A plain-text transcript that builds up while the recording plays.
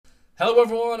Hello,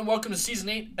 everyone, and welcome to Season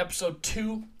 8, Episode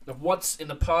 2 of What's in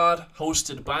the Pod,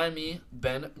 hosted by me,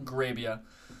 Ben Grabia.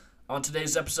 On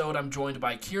today's episode, I'm joined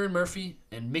by Kieran Murphy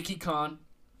and Mickey Kahn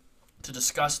to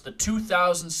discuss the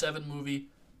 2007 movie,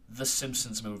 The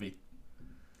Simpsons Movie.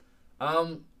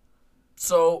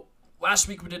 So, last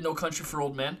week we did No Country for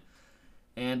Old Men,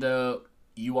 and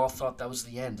you all thought that was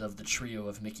the end of the trio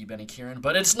of Mickey, Ben, and Kieran,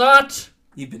 but it's not!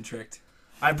 You've been tricked.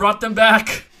 I brought them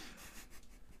back!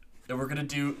 And we're gonna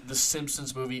do the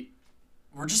Simpsons movie.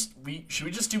 Should we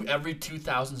just do every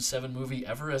 2007 movie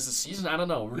ever as a season? I don't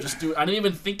know. I didn't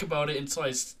even think about it until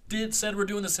I said we're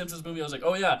doing the Simpsons movie. I was like,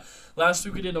 oh yeah, last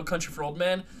week we did No Country for Old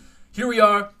Men. Here we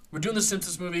are. We're doing the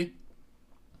Simpsons movie.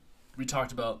 We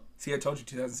talked about. See, I told you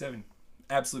 2007.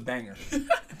 Absolute banger. It'd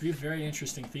be a very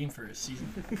interesting theme for a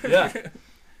season. Yeah.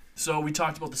 So we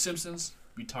talked about the Simpsons.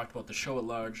 We talked about the show at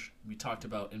large. We talked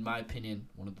about, in my opinion,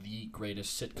 one of the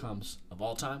greatest sitcoms of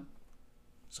all time.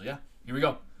 So yeah, here we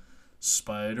go.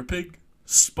 Spider Pig,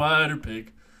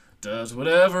 does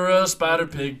whatever a Spider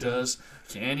Pig does.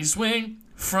 Can he swing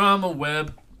from a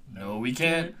web? No, he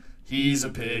can't. He's a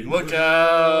pig. Look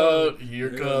out! Here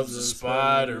comes the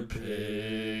Spider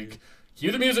Pig.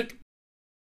 Cue the music.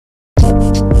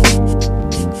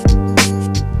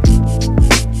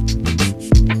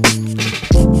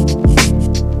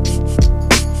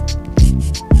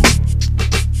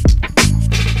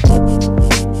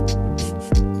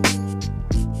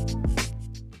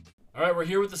 We're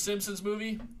here with the Simpsons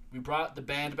movie. We brought the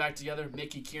band back together.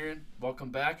 Mickey, Kieran, welcome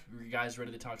back. Are you guys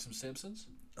ready to talk some Simpsons?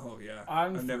 Oh yeah,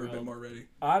 I've never been more ready.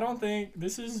 I don't think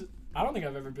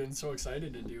I've ever been so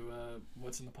excited to do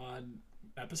What's in the Pod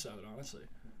episode. Honestly,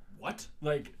 what?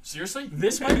 Like seriously?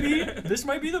 This might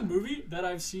be the movie that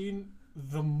I've seen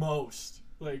the most.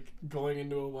 Like going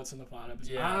into a What's in the Pod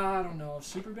episode. Yeah. I don't know.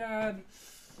 Superbad.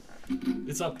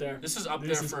 It's up there. This is up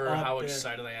there for how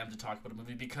excited I am to talk about a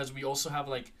movie because we also have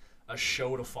like a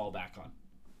show to fall back on.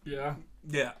 Yeah.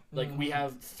 Yeah. Like we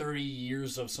have 30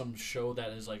 years of some show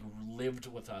that has like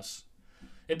lived with us.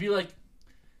 It'd be like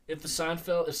if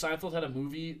Seinfeld had a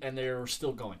movie and they're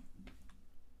still going.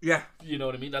 Yeah. You know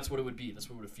what I mean? That's what it would be. That's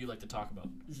what it would feel like to talk about.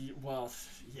 Well,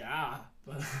 yeah.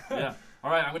 Yeah.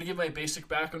 All right, I'm going to give my basic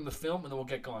background on the film and then we'll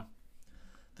get going.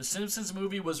 The Simpsons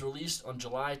movie was released on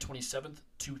July 27th,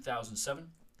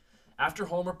 2007. After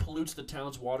Homer pollutes the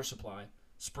town's water supply,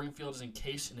 Springfield is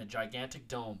encased in a gigantic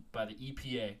dome by the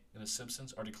EPA, and the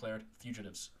Simpsons are declared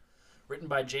fugitives. Written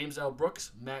by James L.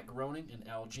 Brooks, Matt Groening, and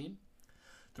Al Jean.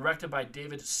 Directed by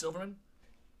David Silverman.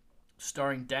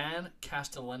 Starring Dan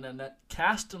Castellaneta,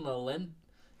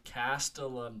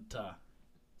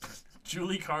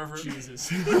 Julie Carver,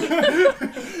 Jesus,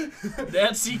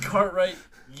 Nancy Cartwright,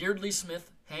 Yeardley Smith,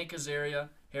 Hank Azaria,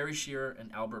 Harry Shearer,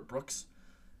 and Albert Brooks.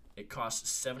 It cost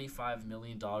 $75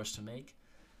 million to make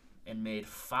and made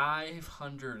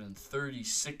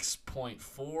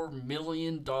 $536.4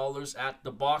 million at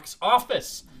the box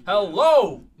office.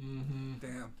 Hello! Mm-hmm.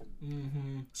 Damn.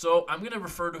 Mm-hmm. So I'm going to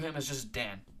refer to him as just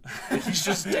Dan. Like he's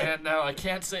just Dan now. I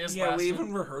can't say his last name. Yeah, we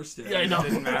even rehearsed it. Yeah, I know. It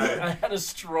didn't matter. I had a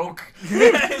stroke.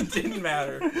 It didn't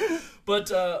matter.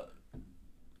 But,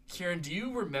 Kieran, do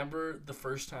you remember the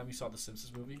first time you saw the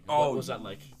Simpsons movie? What was that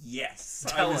like? Yes.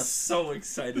 Tell I was us. so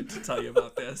excited to tell you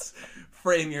about this.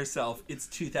 Frame yourself. It's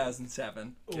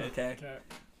 2007. Okay.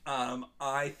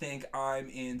 I think I'm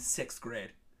in 6th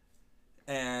grade.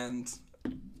 And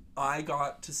I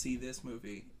got to see this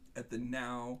movie at the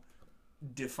now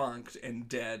defunct and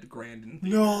dead Grandin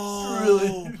Theaters. No!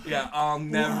 Really? Yeah, I'll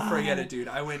never forget it, dude.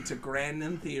 I went to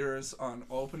Grandin Theaters on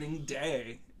opening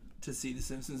day to see the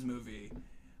Simpsons movie.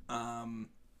 And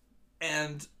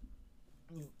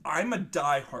I'm a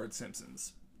diehard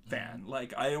Simpsons fan.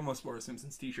 Like, I almost wore a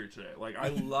Simpsons t-shirt today. Like, I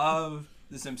love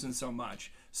the Simpsons so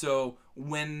much. So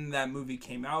when that movie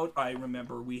came out, I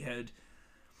remember we had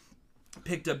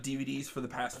picked up DVDs for the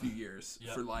past few years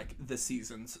for like the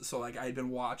seasons. So like I'd been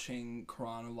watching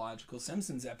chronological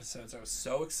Simpsons episodes. I was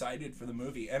so excited for the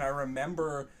movie. And I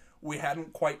remember we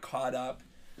hadn't quite caught up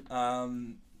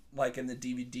like in the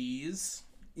DVDs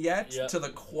yet to the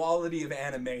quality of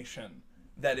animation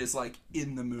that is like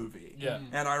in the movie. Yeah.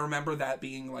 And I remember that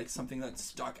being like something that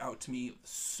stuck out to me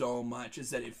so much, is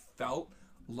that it felt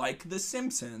like The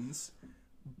Simpsons,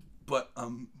 but a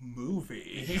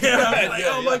movie.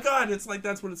 Oh my god, it's like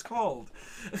that's what it's called.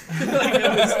 Like,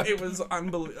 it was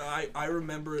unbelievable. I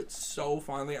remember it so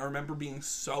fondly. I remember being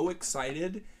so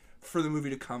excited for the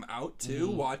movie to come out too,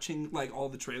 watching like all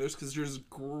the trailers, because there's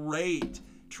great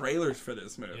trailers for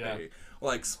this movie. Yeah.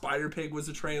 Like Spider Pig was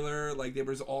a trailer. Like there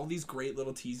was all these great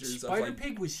little teasers. Spider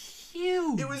Pig was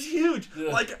huge. It was huge.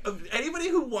 Yeah. Like anybody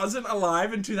who wasn't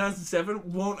alive in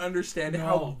 2007 won't understand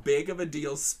how big of a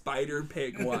deal Spider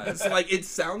Pig was. Like it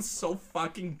sounds so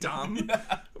fucking dumb,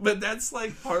 but that's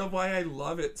like part of why I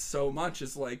love it so much.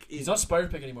 Is like He's not Spider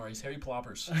Pig anymore. He's Harry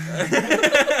Ploppers.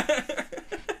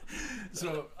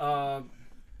 So,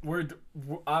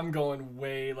 I'm going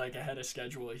way like ahead of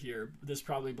schedule here. This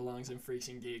probably belongs in Freaks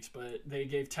and Geeks, but they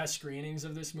gave test screenings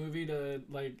of this movie to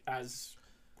like as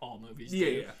all movies do.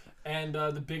 Yeah. And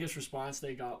the biggest response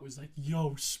they got was like,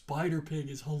 "Yo, Spider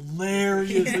Pig is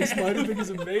hilarious! Like Spider Pig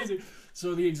is amazing."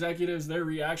 So the executives, their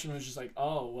reaction was just like,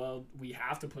 "Oh, well, we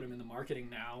have to put him in the marketing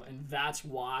now," and that's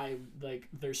why like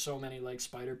there's so many like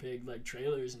Spider Pig like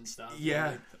trailers and stuff. Yeah.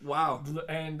 Like, Wow.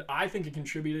 and I think it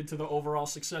contributed to the overall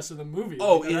success of the movie.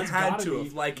 Oh, Like, it that's had gotta to be-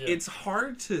 have. Like, yeah. it's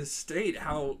hard to state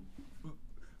how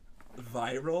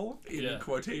viral in Yeah.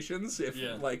 quotations if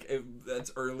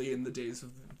that's early in the days of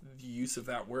the use of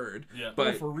that word. Yeah. But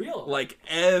Oh, for real. like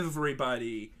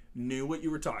everybody knew what you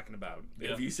were talking about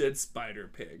Yeah. if you said Spider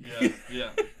Pig.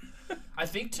 Yeah. I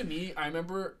think to me, I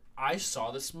remember I saw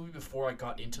this movie before I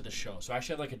got into the show, so I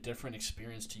actually had like a different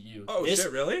experience to you. Oh, this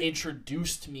shit, really?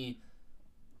 Introduced me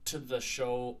to the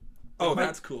show. Oh, My-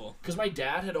 that's cool. Because my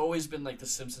dad had always been like, The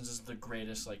Simpsons is the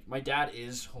greatest. Like, my dad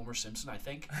is Homer Simpson, I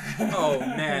think. Oh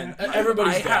man,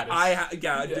 Everybody's dad is.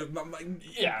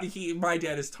 yeah. Yeah. My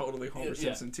dad is totally Homer Yeah.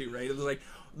 Simpson too, right? It was like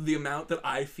the amount that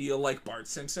I feel like Bart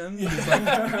Simpson is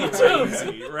like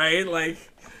crazy, right? Like,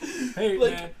 Hey,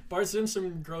 like- man, Bart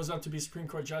Simpson grows up to be Supreme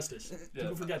Court Justice.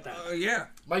 People forget that. yeah.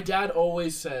 My dad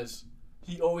always says,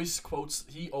 he always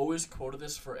quoted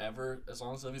this forever, as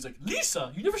long as he's like,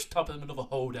 Lisa, you never stop in the middle of a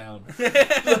hoedown.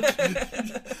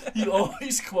 He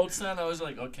always quotes that, and I was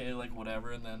like, okay, like,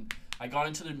 whatever. And then I got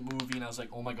into the movie, and I was like,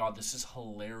 oh my god, this is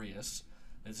hilarious.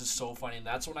 This is so funny. And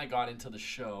that's when I got into the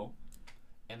show.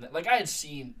 And, like, I had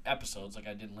seen episodes, like,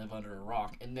 I didn't live under a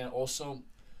rock. And then also,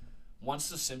 once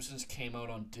The Simpsons came out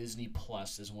on Disney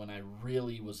Plus is when I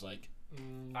really was like,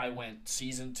 I went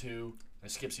season 2, I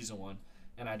skipped season 1.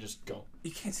 And I just go. You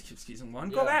can't skip season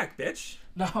 1. Yeah. Go back, bitch.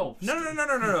 No.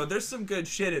 No. There's some good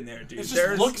shit in there, dude. It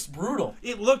just looks brutal.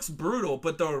 It looks brutal,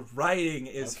 but the writing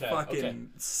is Okay, fucking okay.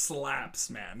 slaps,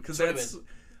 man. Because So that's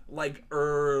like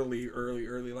early.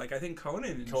 Like I think Conan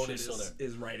and Conan's shit still there.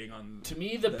 is writing on. To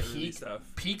me, the early stuff.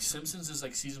 peak Simpsons is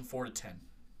like season 4 to 10.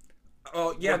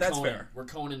 Oh yeah, Where that's Conan, fair. Where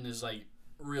Conan is like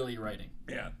really writing.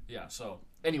 Yeah. Yeah. So,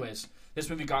 anyways,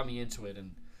 this movie got me into it,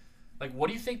 and like, what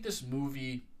do you think this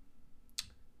movie?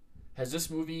 Has this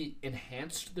movie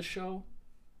enhanced the show?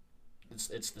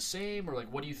 It's the same, or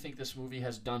like, what do you think this movie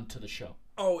has done to the show?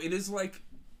 Oh, it is like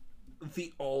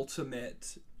the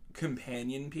ultimate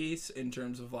companion piece in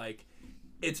terms of like,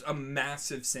 it's a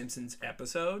massive Simpsons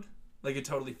episode. Like it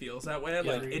totally feels that way.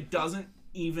 Yeah. Like it doesn't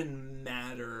even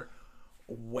matter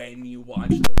when you watch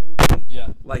the movie.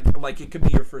 Yeah. Like it could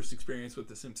be your first experience with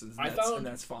The Simpsons, and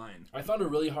that's fine. I found a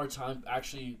really hard time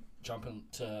actually jumping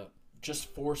to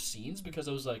just 4 scenes because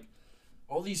I was like,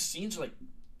 all these scenes are like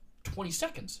 20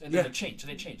 seconds, and then they change, and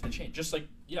they change, just like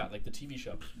like the TV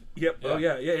show. Yep. Yeah. Oh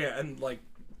yeah. And like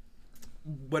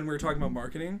when we were talking about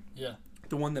marketing, Yeah.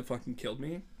 the one that fucking killed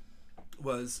me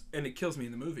was, and it kills me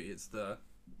in the movie, is the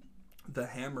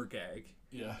hammer gag.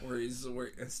 Yeah. Where he's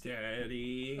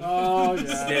steady. Oh,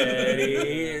 yeah.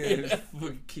 Steady. And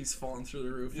it keeps falling through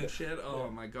the roof and shit. Oh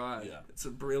my god. Yeah. It's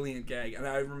a brilliant gag. And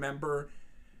I remember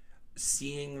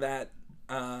seeing that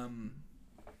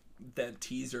that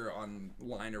teaser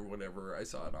online or whatever I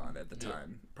saw it on at the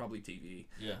time, probably TV.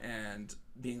 Yeah. And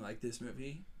being like, this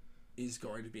movie is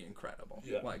going to be incredible.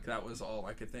 Yeah. Like that was all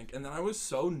I could think. And then I was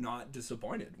so not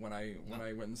disappointed when I went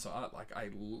and saw it. Like I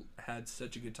had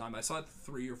such a good time. I saw it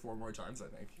 3 or 4 more times, I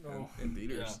think, in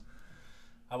theaters. Yeah.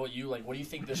 How about you? Like, what do you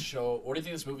think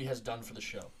this movie has done for the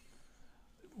show?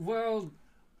 Well,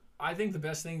 I think the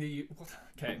best thing that you...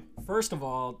 Okay, first of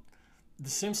all, The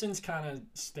Simpsons kind of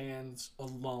stands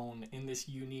alone in this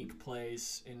unique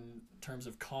place in terms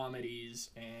of comedies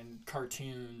and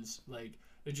cartoons. Like,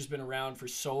 they've just been around for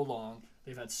so long.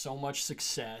 They've had so much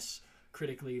success,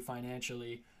 critically,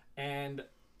 financially. And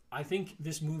I think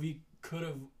this movie could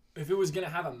have... If it was going to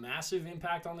have a massive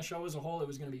impact on the show as a whole, it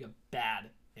was going to be a bad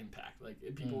impact. Like,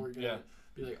 people were going to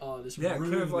be like, oh, this Yeah, it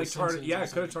ruined could have like The Simpsons or it could have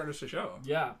something. tarnished the show.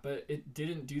 Yeah, but it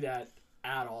didn't do that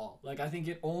at all. Like, I think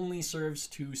it only serves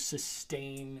to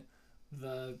sustain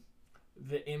the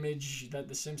image that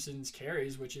The Simpsons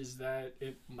carries, which is that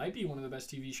it might be one of the best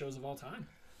TV shows of all time.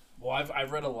 Well,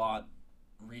 I've read a lot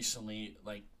recently,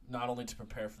 like, not only to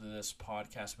prepare for this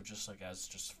podcast, but just like as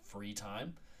just free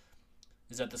time.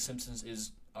 is that The Simpsons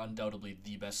is undoubtedly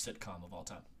the best sitcom of all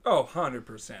time. Oh,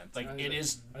 100%. Like, I it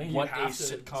is think you what a have to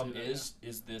sitcom say that,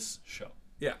 is this show.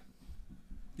 Yeah.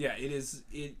 Yeah, it is.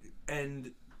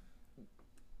 And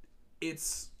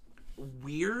it's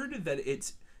weird that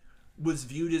it was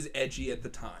viewed as edgy at the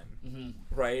time,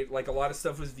 right? Like, a lot of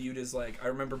stuff was viewed as, like, I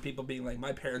remember people being like,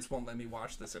 my parents won't let me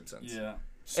watch The Simpsons. Yeah.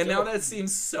 And now that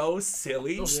seems so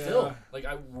silly. No, still. Like,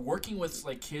 working with,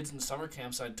 like, kids in summer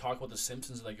camps, I'd talk about The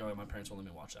Simpsons, like, oh, my parents won't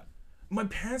let me watch that. My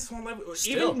parents won't let me.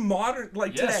 Still. Even modern,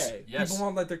 like Yes, today, people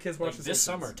won't let their kids watch like The this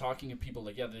Simpsons. summer, talking to people,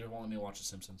 like, yeah, they won't let me watch The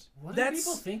Simpsons. What do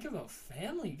people think about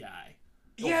Family Guy?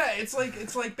 Yeah, it's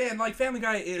like man, like Family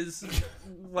Guy is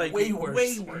like Way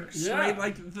worse. Yeah. right?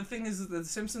 Like the thing is that The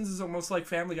Simpsons is almost like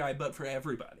Family Guy, but for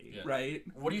everybody, right?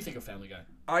 What do you think of Family Guy?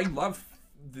 I love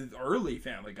the early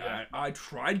Family Guy. Yeah. I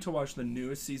tried to watch the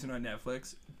newest season on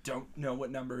Netflix. Don't know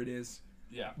what number it is.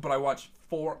 Yeah. But I watched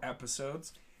 4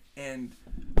 episodes, and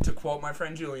to quote my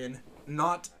friend Julian,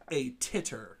 not a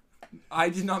titter. I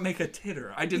did not make a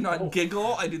titter. I did not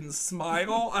giggle. I didn't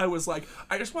smile. I was like,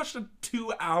 I just watched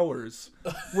 2 hours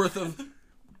worth of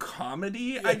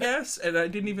comedy, I guess, and I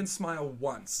didn't even smile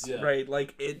once. Yeah. Right?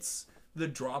 Like, the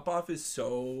drop off is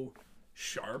so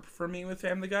sharp for me with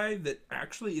Family Guy that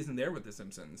actually isn't there with The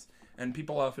Simpsons. And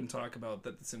people often talk about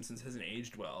that The Simpsons hasn't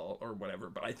aged well or whatever,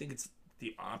 but I think it's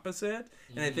the opposite.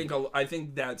 And I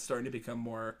think that's starting to become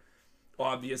more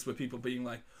obvious with people being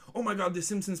like, oh my god, The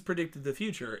Simpsons predicted the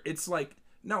future. It's like,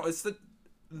 no, it's that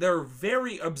they're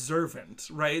very observant,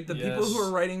 right? The people who are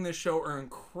writing this show are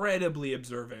incredibly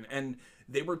observant, and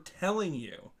they were telling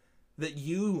you that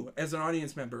you, as an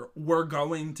audience member, were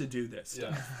going to do this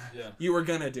stuff. Yeah. You were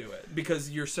gonna do it because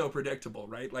you're so predictable,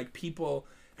 right? Like, people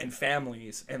and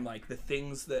families and, like, the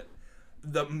things that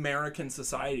the American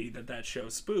society that show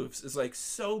spoofs is, like,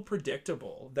 so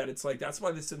predictable that it's like, that's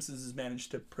why The Simpsons has managed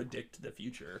to predict the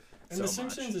future and so The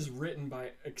Simpsons much. is written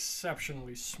by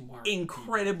exceptionally smart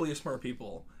Incredibly smart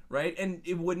people, right? And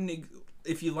it wouldn't,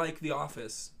 if you like The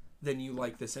Office, then you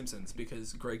like The Simpsons,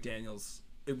 because Greg Daniels,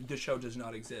 the show does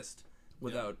not exist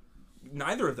without,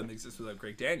 neither of them exist without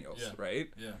Greg Daniels,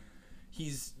 right? Yeah.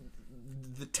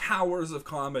 The towers of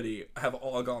comedy have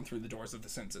all gone through the doors of The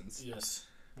Simpsons. Yes.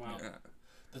 Wow. Yeah.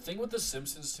 The thing with The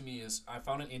Simpsons to me is I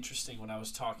found it interesting when I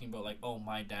was talking about, like, oh,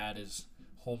 my dad is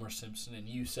Homer Simpson, and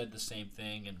you said the same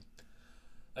thing. And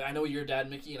like, I know your dad,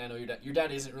 Mickey, and I know your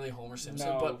dad isn't really Homer Simpson,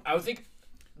 No. but I would think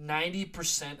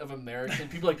 90% of American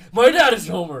people are like, my dad is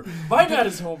Homer. My dad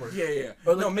is Homer. Yeah.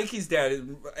 Or like, no, Mickey's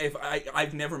dad.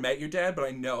 I've never met your dad, but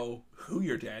I know who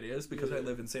your dad is because I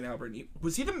live in St. Albert.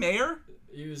 Was he the mayor?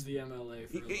 He was the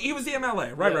MLA. He was the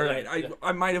MLA. Right. Yeah.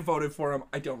 I might have voted for him.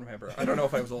 I don't remember. I don't know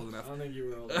if I was old I enough. don't think you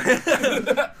were old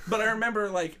enough. But I remember,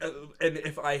 like, and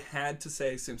if I had to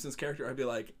say Simpsons character, I'd be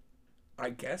like, I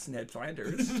guess Ned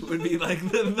Flanders would be like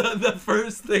the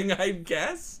first thing I'd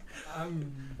guess.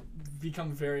 I'm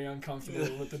become very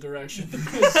uncomfortable with the direction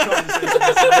this conversation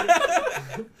is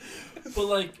taking. But,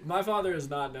 like, my father is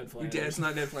not Ned Your Flanders. dad's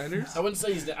not Ned Flanders? I wouldn't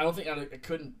say he's. I don't think I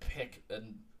couldn't pick.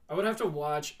 I would have to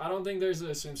watch. I don't think there's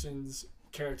a Simpsons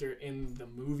character in the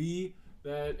movie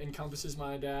that encompasses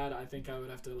my dad. I think I would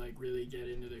have to, like, really get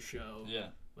into the show,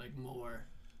 like, more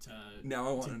to Now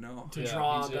I want to know. to Yeah,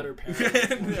 draw me a too. better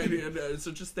parallel. No,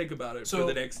 so just think about it So, for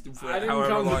the next for I didn't however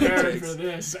come long it prepared takes. for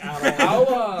this at all.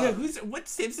 How Yeah, what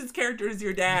Simpsons character is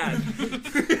your dad?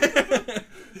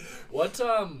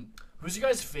 Who's your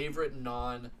guys' favorite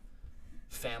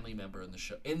non-family member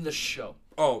in the show?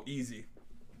 Oh, easy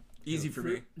for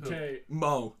me. Okay.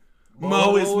 Mo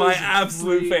is my is a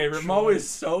absolute great favorite. Mo choice. is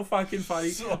so fucking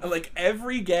funny. Like,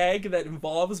 every gag that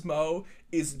involves Mo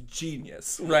is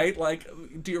genius, right? Like,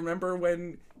 do you remember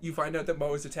when you find out that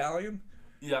Mo is Italian?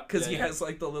 Yeah, Because he has,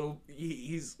 like, the little,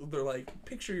 they're like,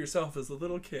 picture yourself as a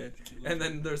little kid. And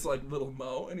then there's, like, little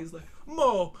Mo, and he's like,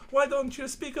 Mo, why don't you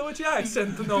speak with your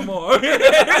accent no more?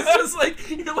 It's just like,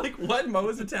 you're like, what? Mo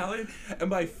is Italian? And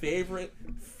my favorite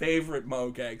Mo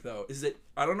gag, though, is that,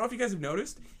 I don't know if you guys have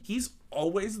noticed, he's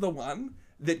always the one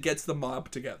that gets the mob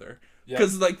together.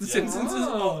 Because, like, the Simpsons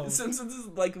is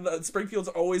like, the Springfield's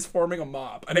always forming a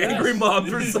mob, an angry mob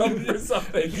for something.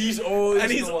 He's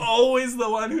always The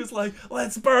one who's like,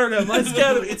 let's burn him, let's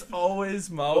get him. It's always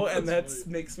Mo, and that funny.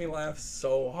 makes me laugh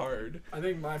so hard. I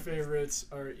think my favorites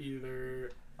are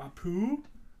either Apu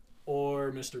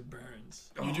or Mr.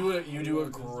 Burns. You do a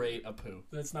great Apu.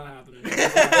 That's not happening.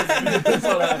 That's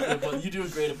not happening, but you do a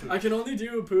great Apu. I can only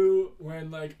do Apu when,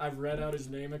 like, I've read out his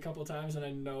name a couple times and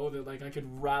I know that, like, I could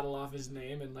rattle off his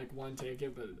name in, like, one take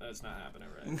it, but that's not happening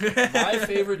right. My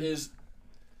favorite is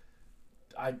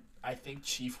I think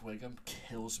Chief Wiggum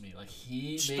kills me. Like,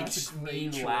 he That's makes a me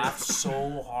great laugh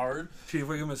so hard. Chief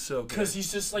Wiggum is so good. Because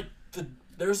he's just like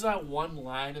there's that one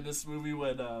line in this movie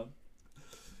when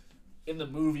in the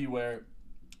movie where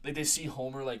like they see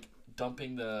Homer like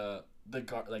dumping the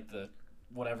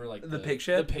whatever like The pig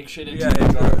shit? the pig shit into Yeah, the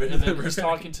yeah. garbage, and then he's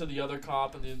talking to the other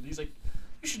cop, and then he's like,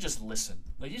 you should just listen.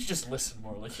 Like, you should just listen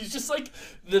more. Like, he's just like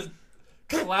the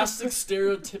classic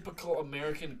stereotypical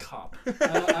American cop.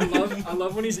 I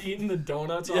love when he's eating the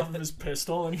donuts off of his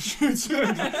pistol and he shoots him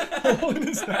in the hole in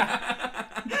his neck.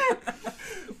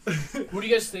 Who do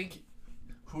you guys think?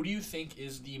 Who do you think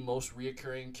is the most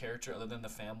reoccurring character other than the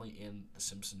family in the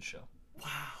Simpsons show?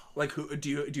 Like, who do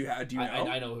you know?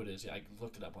 I know who it is. Yeah, I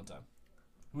looked it up one time.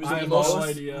 Who's I the have most? no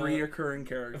idea. reoccurring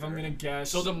character? If I'm gonna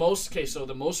guess, So the most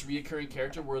reoccurring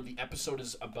character where the episode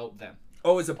is about them.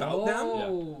 Oh, it's about them?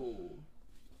 Oh.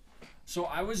 So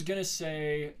I was gonna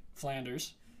say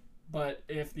Flanders, but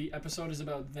if the episode is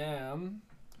about them,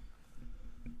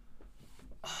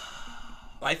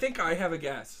 I think I have a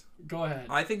guess. go ahead.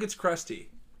 I think it's Krusty.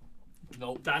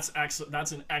 Nope. That's excellent.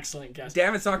 That's an excellent guess.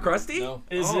 Damn, it's not Krusty? No.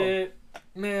 Is Oh. it,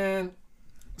 man?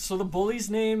 So the bully's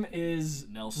name is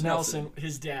Nelson. Nelson.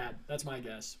 His dad. That's my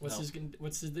guess. No.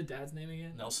 What's the dad's name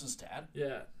again? Nelson's dad.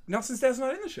 Yeah. Nelson's dad's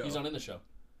not in the show. He's not in the show.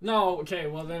 No. Okay.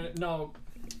 Well then, no.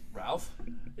 Ralph.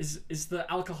 Is the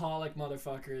alcoholic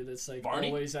motherfucker that's like Barney?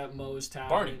 always at Moe's tavern?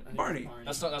 Barney. I think it's Barney.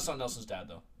 That's not Nelson's dad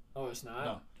though. Oh, it's not.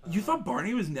 No. You thought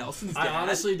Barney was Nelson's dad? I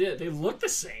honestly did. They look the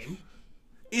same.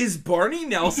 Is Barney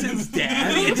Nelson's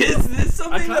dad? Is this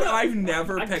something that I've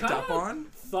never I picked up kinda on?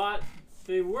 Thought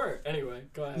they were. Anyway,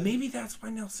 go ahead. Maybe that's why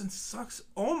Nelson sucks.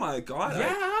 Oh my god.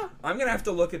 Yeah. I'm gonna have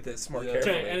to look at this more Yeah.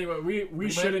 carefully. Okay. Anyway, we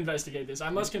should might- investigate this. I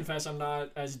must confess, I'm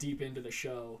not as deep into the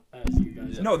show as you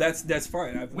guys. are. No, that's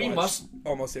fine. I've We watched must-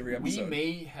 almost every We episode.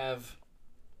 may have.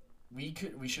 We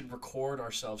should record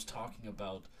ourselves talking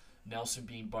about Nelson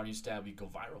being Barney's dad. We go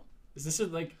viral. Is this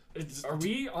are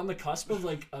we on the cusp of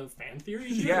like a fan theory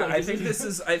here? Yeah, Like,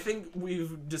 I think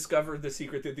we've discovered the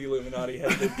secret that the Illuminati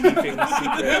has been keeping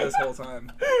secret this whole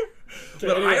time. Okay,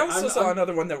 But anyway, I also saw I'm-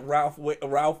 another one that Ralph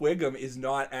Wiggum is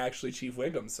not actually Chief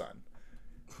Wiggum's son.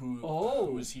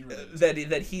 Who is he related to?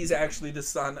 That he's actually the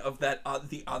son of that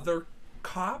the other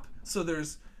cop. So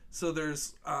there's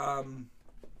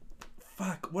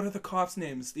fuck, what are the cops'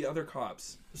 names? The other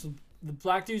cops. So the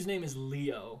black dude's name is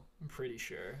Leo. I'm pretty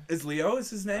sure. Is Leo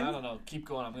his name? I don't know. Keep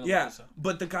going. I'm gonna look Yeah, this up.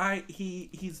 but the guy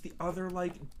he's the other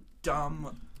like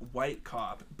dumb white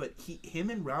cop, but him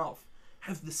and Ralph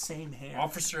have the same hair.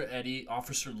 Officer Eddie,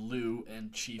 Officer Lou,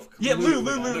 and Chief. Yeah, Lou,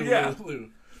 yeah. Lou.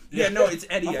 Yeah, no, it's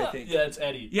Eddie, I think. Yeah, it's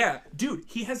Eddie. Yeah, dude,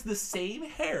 he has the same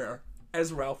hair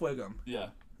as Ralph Wiggum, Yeah.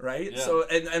 right? Yeah. So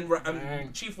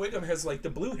Dang. Chief Wiggum has like the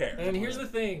blue hair. And here's the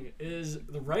thing: is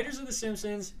the writers of The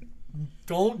Simpsons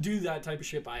don't do that type of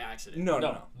shit by accident. No.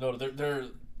 No,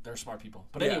 they're smart people.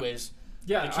 But Yeah. anyways,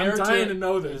 Yeah, the I'm character dying to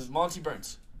know is this. Monty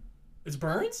Burns. It's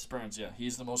Burns. Burns, yeah,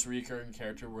 he's the most recurring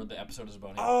character where the episode is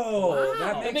about him. Oh,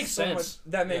 Wow. that makes so sense.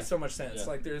 much. That makes Yeah. so much sense. Yeah.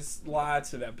 Like, there's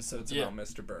lots of episodes Yeah. about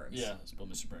Mr. Burns. Yeah, it's about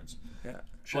Mr. Burns. Yeah.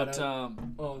 Shout But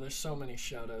Oh, there's so many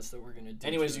shout outs that we're gonna do.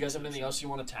 anyways, for you guys this have anything episode. else you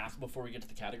want to tackle before we get to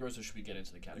the categories, or should we get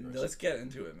into the categories? Let's get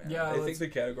into it, man. Yeah, I think let's- the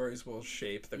categories will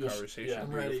shape the Yes, conversation yeah.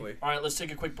 I'm ready. beautifully. All right, let's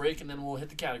take a quick break and then we'll hit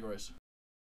the categories.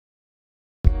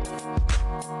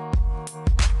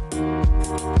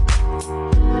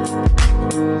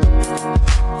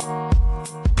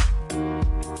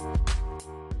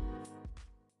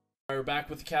 All right, we're back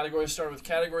with the categories. Start with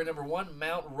category number 1,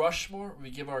 Mount Rushmore. We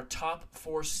give our top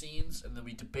 4 scenes and then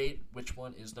we debate which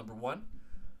one is number 1.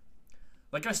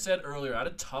 Like I said earlier, I had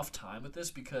a tough time with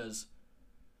this because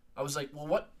I was like,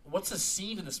 well, what's a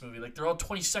scene in this movie? Like, they're all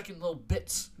 20-second little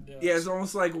bits. Yeah, it's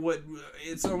almost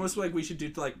like we should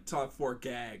do like top 4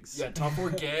 gags. Yeah, top 4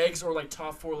 gags or like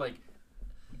top 4 like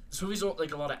this movie's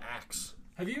like a lot of acts.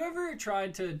 Have you ever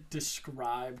tried to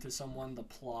describe to someone the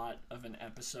plot of an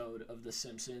episode of The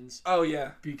Simpsons? Oh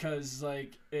yeah. Because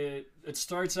like it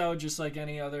starts out just like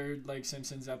any other like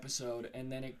Simpsons episode, and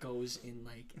then it goes in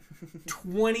like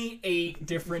 28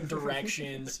 different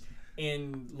directions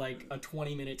in like a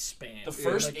 20-minute span. The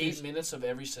first Like, 8 minutes of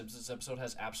every Simpsons episode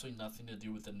has absolutely nothing to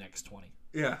do with the next 20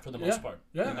 Yeah. for the Yeah. most part.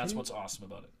 Yeah. And that's what's awesome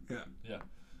about it. Yeah. Yeah.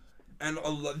 And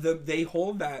they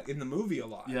hold that in the movie a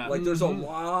lot. Yeah. Like, there's a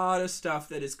lot of stuff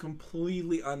that is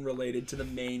completely unrelated to the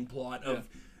main plot of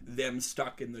them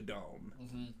stuck in the dome.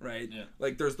 Right? Yeah.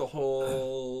 Like, there's the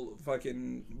whole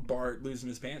fucking Bart losing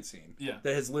his pants scene. Yeah.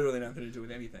 That has literally nothing to do with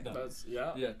anything. No. That's,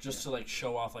 yeah. Yeah, just to like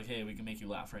show off like, hey, we can make you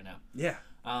laugh right now. Yeah.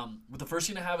 But the first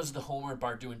scene I have is the Homer and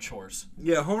Bart doing chores.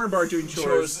 Yeah, Homer and Bart doing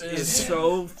chores Chores is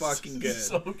so fucking good.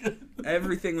 So good.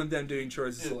 Everything with them doing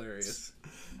chores is hilarious.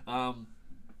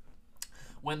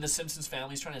 When the Simpsons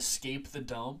family's trying to escape the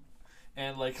dome,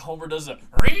 and like Homer does a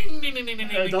ring, ding, ding, ding, ding,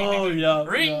 ding, Oh, ding, yeah,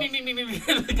 ring, yeah. ding, ding, ding, ding,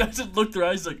 and the guy just looked their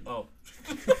eyes like, oh.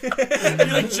 He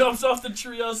like jumps off the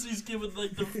treehouse. He's giving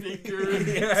like the finger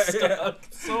and stuff.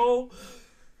 So,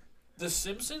 The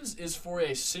Simpsons is for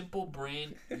a simple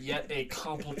brain yet a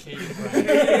complicated brain.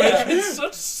 Like, it's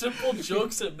such simple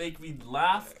jokes that make me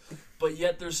laugh, but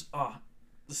yet there's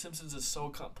The Simpsons is so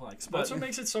complex. But That's what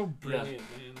makes it so brilliant,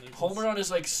 man. Like, Homer on his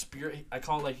like spirit, I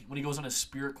call it like when he goes on his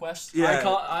spirit quest. Yeah.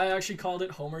 I actually called it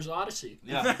Homer's Odyssey.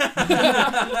 Yeah.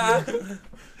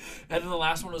 And then the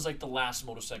last one was like the last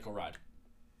motorcycle ride.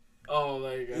 Oh,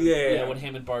 like Yeah, when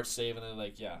him and Bart save, and then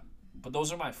like But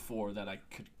those are my 4 that I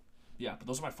could. Yeah, but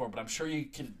those are my 4. But I'm sure you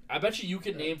can. I bet you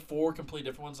could name 4 completely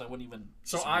different ones. I wouldn't even.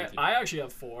 So disagree with you. I actually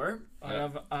have 4. Yeah. I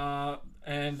have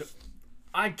and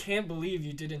I can't believe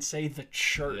you didn't say the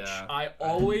church. Yeah. I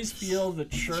always feel the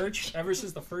church, ever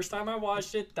since the first time I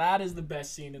watched it, that is the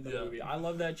best scene in the movie. I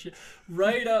love that shit.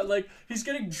 Right out, like, he's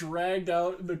getting dragged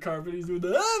out in the carpet. He's doing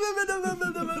the...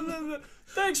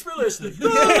 Thanks for listening.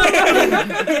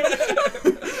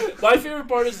 My favorite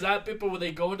part is that bit, but when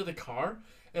they go into the car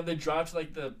and they drive to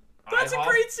like the. That's IHOP, a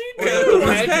great scene, or too. the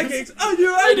Pancakes. I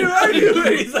do.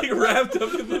 And he's like wrapped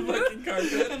up in the fucking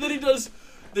carpet. And then he does.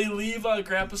 They leave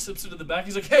Grandpa Simpson in the back.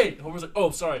 He's like, "Hey," Homer's like,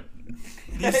 "Oh, sorry."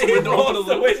 Leaves the window open a Rolls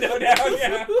the little. window down,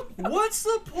 yeah. What's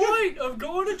the point of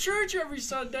going to church every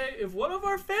Sunday if one of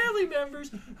our family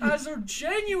members has a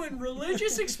genuine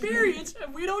religious experience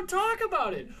and we don't talk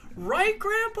about it? Right,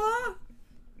 Grandpa?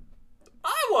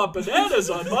 I want bananas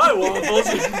on my waffles.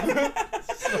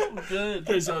 So good.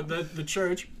 Okay, so the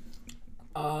church,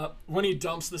 when he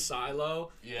dumps the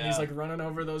silo, and he's like running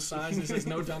over those signs, and he says,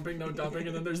 no dumping, no dumping,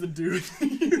 and then there's the dude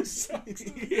who sucks.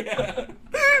 Yeah.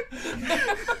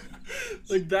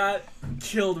 Like, that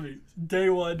killed me. Day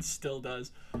one still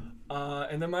does.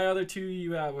 And then my other 2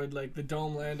 you have with like the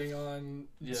dome landing on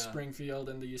Springfield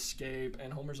and the escape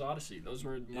and Homer's Odyssey. Those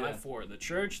were my 4: the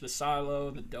church, the silo,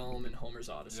 the dome, and Homer's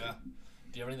Odyssey. Yeah.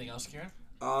 Do you have anything else, Kieran?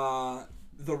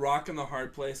 The rock in the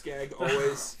hard place gag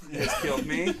always has killed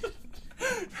me.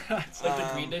 Like the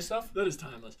Green Day stuff? That is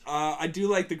timeless. I do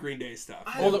like the Green Day stuff.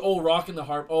 Rock in the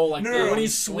Harp. Oh, like No, when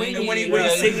he's swinging. And when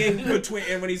he's singing between,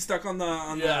 and when he's stuck on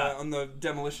the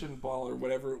demolition ball or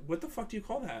whatever. What the fuck do you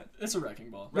call that? It's a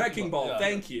wrecking ball. Wrecking ball. Yeah.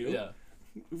 Thank you. Yeah.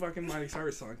 Fucking Miley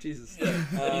Cyrus song. Jesus. Yeah.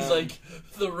 And he's like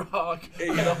the Rock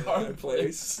in the hard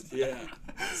place. Yeah.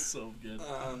 So good.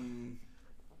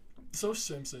 So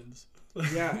Simpsons.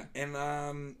 Yeah, and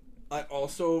I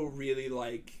also really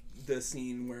like the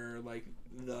scene where like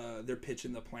they're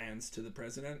pitching the plans to the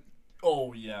president.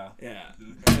 Oh yeah. Yeah.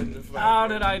 How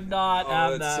did I not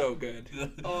have that's that? so good.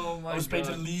 Oh my god. I was paid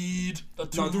to lead.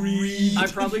 Not to read. I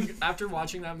probably, after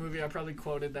watching that movie, I probably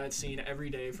quoted that scene every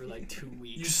day for like 2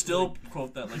 weeks. You still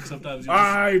quote that like sometimes.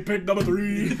 I picked number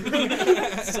 3.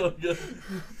 So good.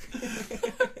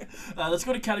 Let's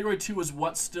go to category 2 is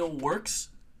what still works.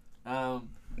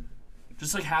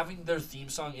 Just like having their theme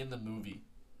song in the movie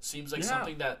seems like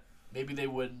something that maybe they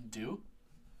wouldn't do.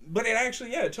 But it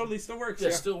actually, it totally still works. Yeah,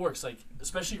 it still works. Like,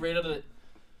 especially right out of it.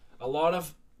 A lot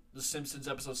of the Simpsons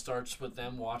episode starts with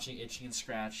them watching Itchy and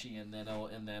Scratchy, and then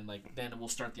we'll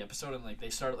start the episode, and like they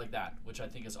start it like that, which I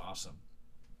think is awesome.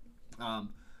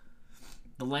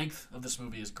 The length of this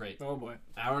movie is great. Oh boy,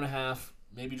 hour and a half,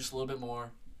 maybe just a little bit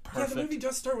more. Perfect. Yeah, the movie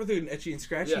does start with an Itchy and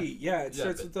Scratchy. Yeah, it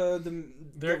starts with the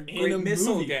they're great in a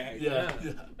missile movie. gag. Yeah.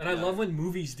 And I love when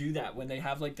movies do that, when they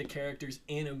have like the characters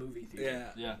in a movie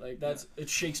theater. Yeah. Like that's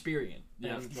it's Shakespearean.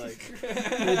 Yeah. And, like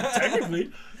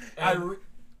technically.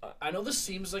 I know this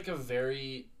seems like a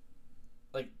very,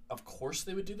 like, of course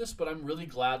they would do this, but I'm really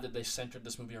glad that they centered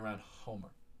this movie around Homer.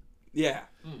 Yeah.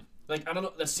 Like, I don't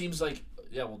know, that seems like,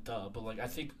 yeah, well, duh, but, like, I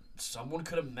think someone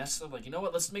could have messed up, like, you know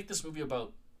what, let's make this movie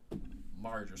about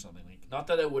Marge or something. Like, not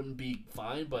that it wouldn't be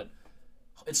fine, but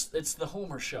it's the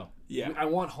Homer show. Yeah. I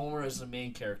want Homer as the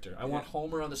main character. I want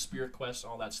Homer on the Spirit Quest,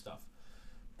 all that stuff.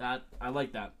 I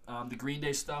like that. The Green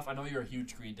Day stuff. I know you're a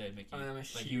huge Green Day, Mickey. I am a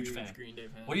huge fan. Green Day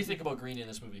fan. What do you think about Green Day in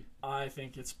this movie? I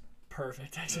think it's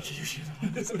perfect execution.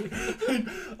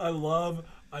 I love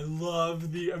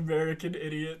the American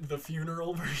Idiot, the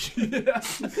funeral version.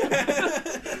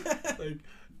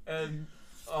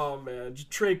 Oh man,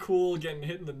 Trey Cool getting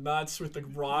hit in the nuts with the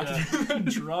rock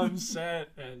drum set,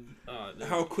 and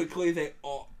how quickly they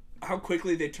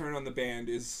turn on the band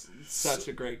is such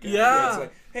a great game. Yeah. It's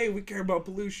like, hey, we care about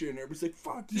pollution. Everybody's like,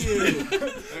 fuck you.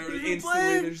 And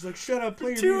instantly they're just like, shut up,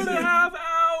 play your music. 2.5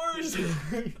 hours Wars.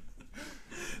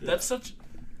 That's such.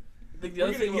 Like, the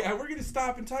other thing. We're gonna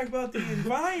stop and talk about the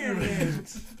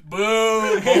environment.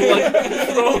 Boom!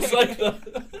 Throws like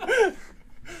the.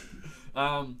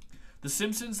 The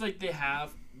Simpsons, like, they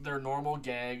have their normal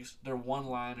gags, their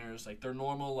one-liners, like their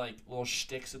normal like little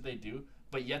shticks that they do,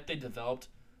 but yet they developed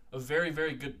a very,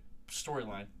 very good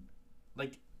storyline.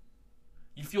 Like,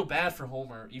 you feel bad for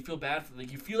Homer. You feel bad for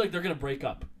you feel like they're gonna break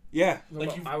up. Yeah.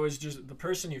 Like I was just the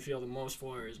person you feel the most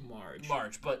for is Marge.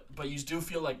 But you do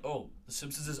feel like, oh, the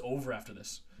Simpsons is over after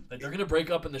this. Like, they're gonna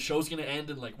break up and the show's gonna end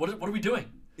and like what are we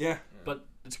doing? Yeah. But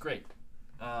it's great.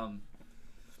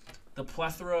 The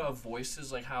plethora of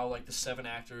voices, like how like the 7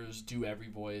 actors do every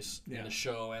voice in the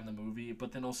show and the movie,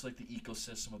 but then also like the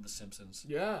ecosystem of the Simpsons.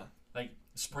 Yeah. Like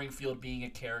Springfield being a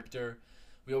character.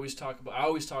 I always talk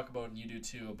about, and you do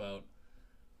too, about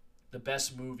the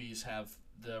best movies have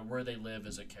the where they live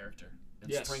as a character. And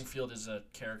Yes. Springfield is a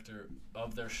character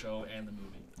of their show and the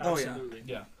movie. Absolutely.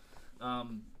 Yeah.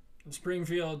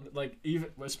 Springfield, like even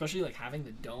especially like having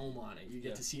the dome on it, you get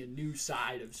Yeah. to see a new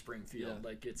side of Springfield. Yeah.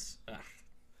 Like it's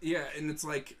Yeah, and it's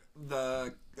like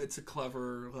it's a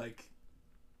clever like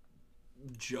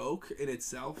joke in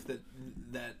itself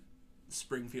that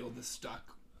Springfield is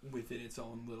stuck within its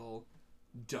own little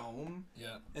dome.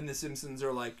 Yeah. And the Simpsons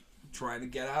are like trying to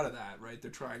get out of that, right?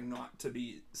 They're trying not to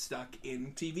be stuck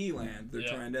in TV land. They're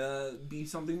trying to be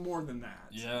something more than that.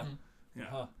 Yeah. Yeah.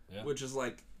 Huh. Yeah. Which is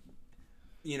like,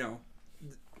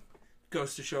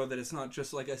 goes to show that it's not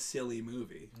just like a silly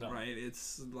movie, right?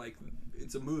 It's like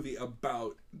it's a movie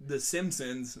about the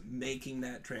Simpsons making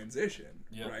that transition,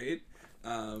 right?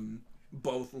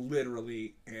 Both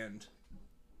literally and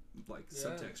like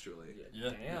subtextually.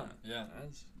 Yeah. Damn. Yeah.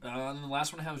 And the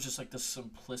last one I have is just like the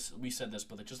simplicity. We said this,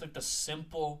 but like, just like the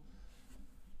simple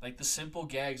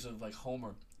gags of like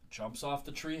Homer jumps off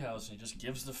the treehouse and he just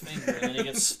gives the finger and then he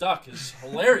gets stuck is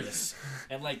hilarious.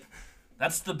 And like,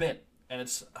 that's the bit. And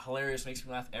it's hilarious, makes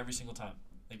me laugh every single time,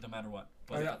 like no matter what.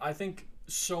 But I think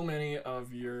so many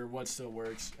of your What Still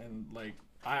Works, and like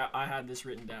I had this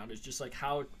written down, is just like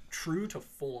how true to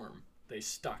form they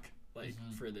stuck like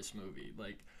for this movie.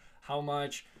 Like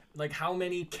how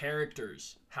many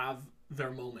characters have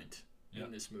their moment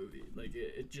in this movie. Like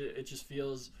it just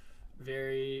feels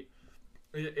very.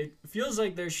 It feels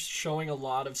like they're showing a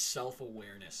lot of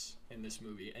self-awareness in this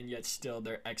movie, and yet still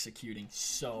they're executing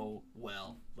so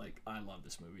well. Like, I love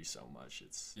this movie so much.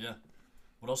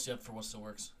 What else do you have for What Still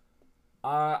Works?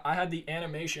 I had the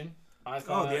animation. I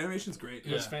thought the animation's great.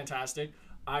 It was fantastic.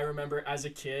 I remember as a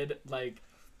kid, like,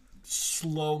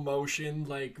 slow motion,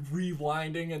 like,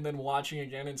 rewinding and then watching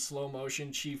again in slow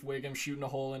motion, Chief Wiggum shooting a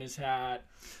hole in his hat,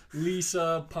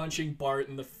 Lisa punching Bart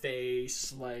in the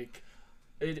face, like...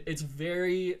 It's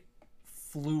very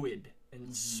fluid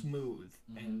and smooth,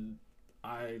 and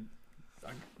I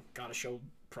gotta show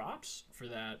props for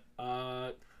that.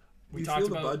 We talked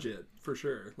feel about the budget for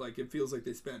sure. Like it feels like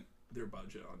they spent their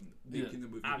budget on making the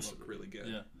movie look really good.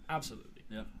 Yeah, absolutely.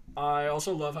 Yeah. I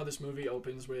also love how this movie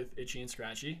opens with Itchy and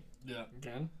Scratchy. Yeah.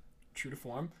 Again, true to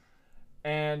form.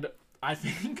 And I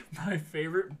think my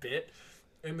favorite bit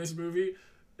in this movie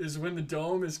is when the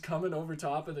dome is coming over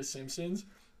top of the Simpsons.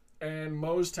 And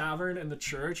Moe's Tavern and the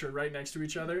church are right next to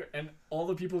each other, and all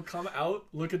the people come out,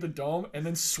 look at the dome, and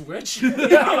then switch.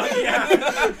 Yeah.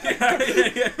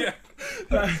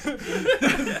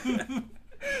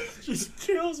 Just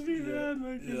kills me, man.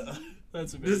 Like,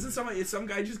 that's amazing. Doesn't some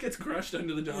guy just gets crushed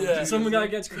under the dome? Yeah, some guy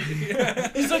gets crushed.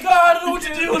 He's like, oh, I don't know what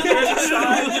to do.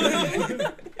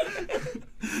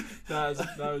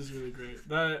 That was really great.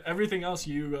 Everything else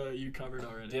you covered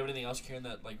already. Do you have anything else, Kieran,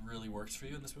 that like really works for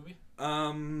you in this movie?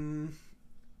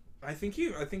 I think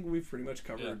we've pretty much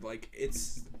covered. Like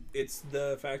it's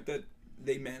the fact that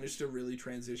they managed to really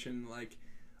transition like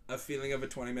a feeling of a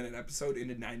 20-minute episode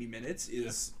into 90 minutes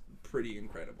is pretty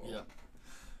incredible. Yeah.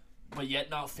 But yet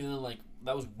not feeling like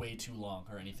that was way too long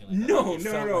or anything like that. No.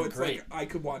 Like, it's great. like I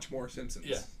could watch more Simpsons.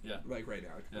 Yeah. Like right now,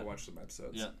 I could go watch some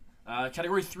episodes. Yeah.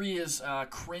 Category 3 is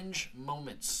cringe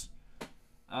moments.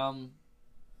 Do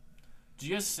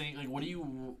you guys think, like, what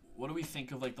do we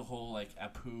think of like the whole like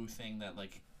Apu thing that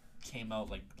like came out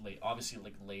like late, obviously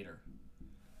like later?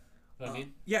 You know what I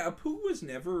mean? Yeah, Apu was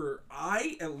never.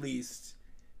 I at least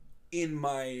in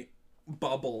my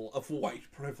bubble of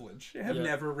white privilege have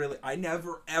never really. I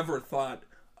never ever thought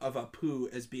of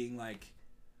Apu as being like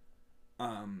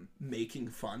making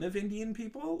fun of Indian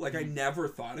people. Like I never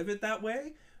thought of it that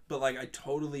way. But like I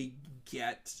totally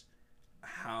get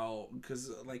how,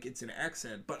 because like it's an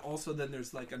accent, but also then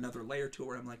there's like another layer to it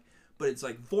where I'm like, but it's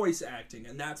like voice acting,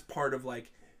 and that's part of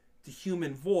like the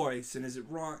human voice, and is it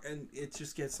wrong? And it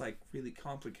just gets like really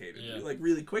complicated, Yeah. like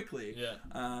really quickly. Yeah.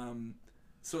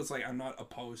 So it's like I'm not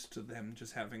opposed to them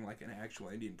just having like an actual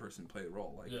Indian person play the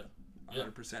role, like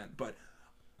 100%. But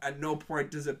at no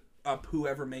point does it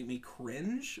whoever make me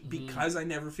cringe because I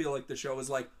never feel like the show is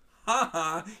like,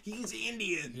 haha, he's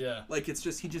Indian. Yeah. Like it's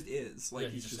just he just is.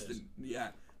 Like he's just is.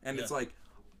 And it's like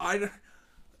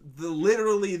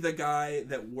literally the guy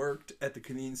that worked at the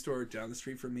convenience store down the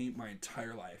street from me my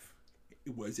entire life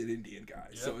was an Indian guy.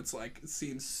 Yep. So it's like it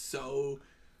seems so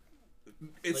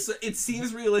it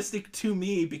seems realistic to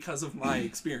me because of my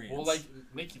experience. Well, like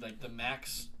Mickey, like the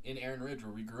Max in Aaron Ridge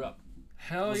where we grew up.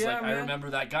 Hell was yeah, like, man. I remember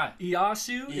that guy.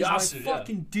 Iyasu is Iyasu, my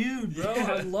fucking dude, bro.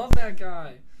 Yeah. I love that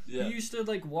guy. Yeah. He used to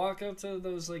like walk up to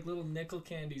those like little nickel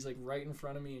candies like right in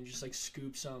front of me and just like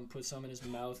scoop some, put some in his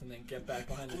mouth, and then get back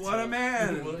behind the What a till.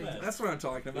 man! What a man. That's what I'm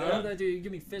talking I about. love that dude. He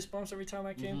give me fist bumps every time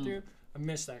I came through. I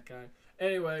miss that guy.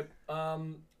 Anyway,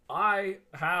 I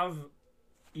have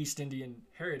East Indian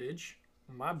heritage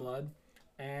in my blood,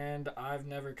 and I've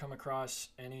never come across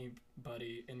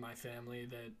anybody in my family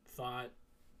that thought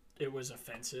it was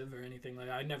offensive or anything like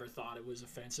that. I never thought it was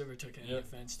offensive or took any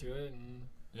offense to it. And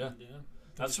Yeah. yeah.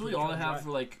 That's really all I have for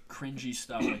like cringy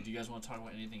stuff. Like, do you guys want to talk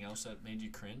about anything else that made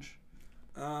you cringe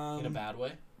in a bad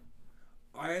way?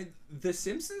 The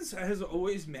Simpsons has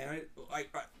always managed.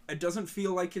 It doesn't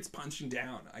feel like it's punching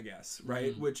down, I guess,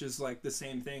 right? Which is like the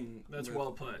same thing. That's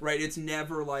well put. Right? It's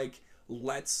never like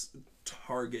let's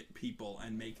target people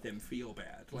and make them feel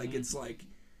bad. Like it's like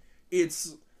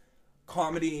it's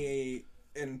comedy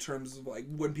in terms of like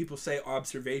when people say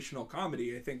observational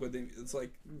comedy. I think it's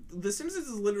like The Simpsons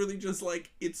is literally just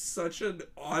like it's such an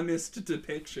honest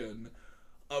depiction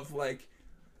of like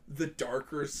the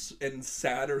darker and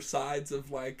sadder sides of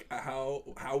like how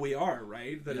we are,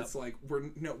 right? That it's like we're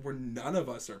none of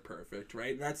us are perfect,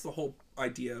 right? And that's the whole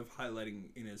idea of highlighting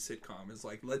in a sitcom is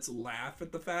like let's laugh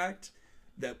at the fact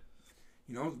that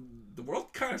the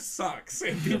world kind of sucks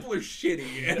and people are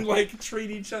shitty and like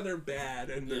treat each other bad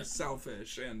and they're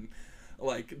selfish and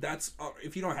like that's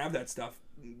if you don't have that stuff,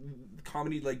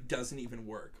 comedy like doesn't even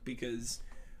work because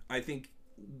I think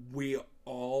we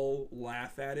all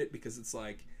laugh at it because it's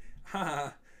like,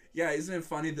 haha, yeah, isn't it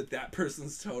funny that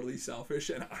person's totally selfish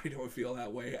and I don't feel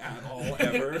that way at all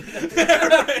ever? Right?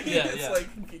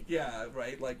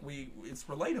 Right? Like it's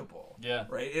relatable. Yeah.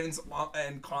 Right?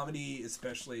 And comedy,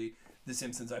 especially The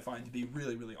Simpsons, I find to be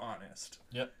really, really honest.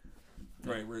 Yep.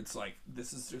 Right, where it's like,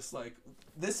 this is just like,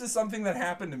 this is something that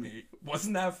happened to me.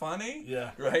 Wasn't that funny?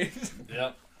 Yeah. Right?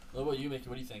 Yeah. What about you, Mickey?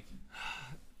 What do you think?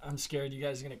 I'm scared you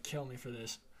guys are going to kill me for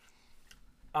this.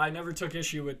 I never took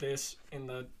issue with this in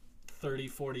the 30,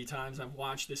 40 times I've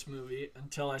watched this movie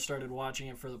until I started watching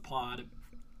it for the pod,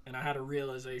 and I had a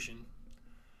realization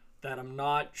that I'm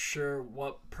not sure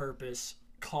what purpose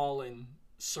Colin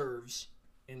serves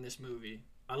in this movie.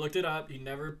 I looked it up. He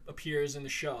never appears in the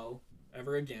show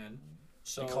ever again.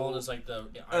 So Colin is like the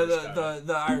Irish guy.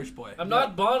 the Irish boy. I'm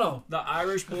not Bono. The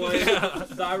Irish boy,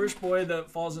 the Irish boy that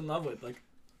falls in love with, like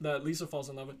that Lisa falls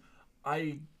in love with.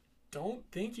 I don't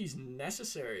think he's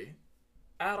necessary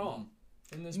at all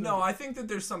in this movie. No, I think that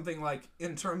there's something like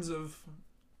in terms of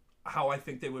how I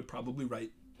think they would probably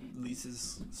write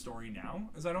story now,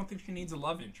 is I don't think she needs a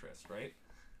love interest, right?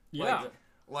 Yeah.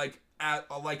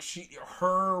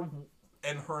 Her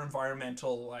and her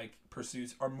environmental like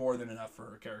pursuits are more than enough for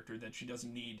her character, that she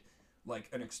doesn't need like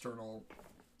an external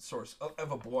source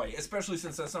of a boy, especially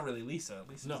since that's not really Lisa.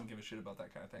 Lisa doesn't give a shit about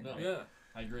that kind of thing. No. Right? Yeah.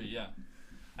 I agree, yeah.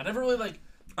 I never really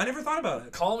I never thought about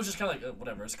it. Colin was just kind of like,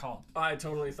 whatever, it's Colin. I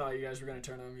totally thought you guys were going to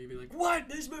turn on me and be like, what?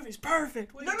 This movie's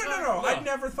perfect. What are No. you talking about?" I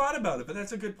never thought about it, but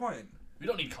that's a good point. We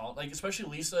don't need Colin. Like, especially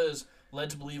Lisa is led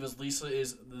to believe as Lisa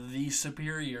is the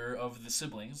superior of the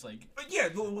siblings. Like, But yeah,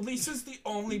 Lisa's the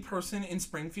only person in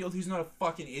Springfield who's not a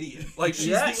fucking idiot. Like, she's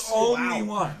Yes. the only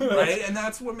one, right? And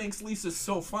that's what makes Lisa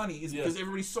so funny, is because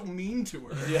everybody's so mean to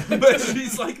her. Yeah. But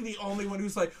she's like the only one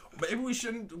who's like, maybe we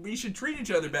should treat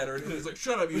each other better. And he's like,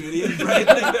 shut up, you idiot, right?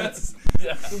 Like, that's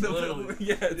literally.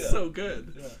 it's so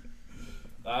good.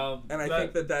 Yeah. And I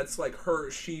think that's like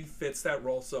she fits that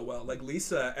role so well. Like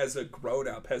Lisa as a grown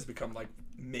up has become like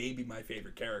maybe my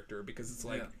favorite character, because it's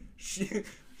like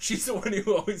she's the one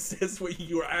who always says what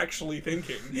you're actually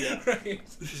thinking. Yeah. Right?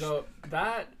 So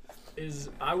that is,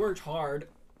 I worked hard.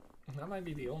 And that might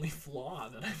be the only flaw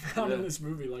that I found in this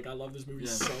movie. Like, I love this movie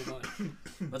so much.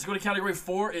 Let's go to category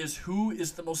 4 is who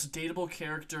is the most dateable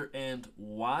character and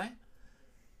why?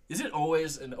 Is it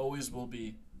always and always will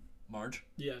be Marge?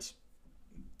 Yes.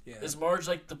 Yeah. Is Marge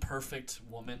like the perfect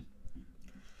woman?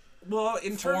 Well,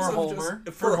 in terms For of Homer.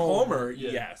 for Homer,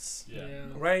 Yeah. yes. Yeah.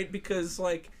 Right? Because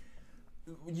like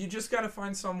you just gotta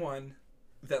find someone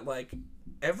that, like,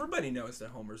 everybody knows that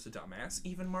Homer's a dumbass.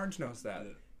 Even Marge knows that.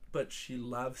 Yeah. But she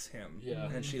loves him. Yeah.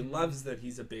 And she loves that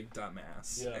he's a big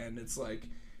dumbass. Yeah. And it's like,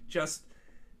 just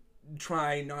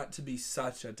try not to be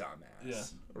such a dumbass. Yeah.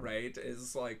 Right?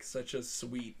 It's like such a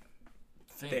sweet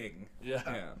thing. Yeah.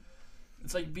 Yeah.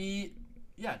 It's like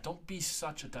don't be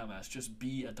such a dumbass. Just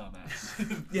be a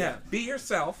dumbass. Yeah. Be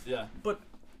yourself. Yeah. But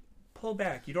pull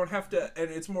back. You don't have to,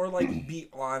 and it's more like be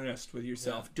honest with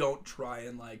yourself. Yeah. Don't try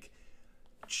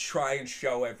and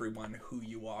show everyone who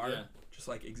you are. Yeah. Just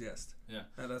like exist. Yeah.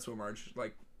 And that's what Marge,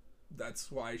 like,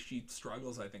 that's why she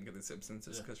struggles, I think, in The Simpsons,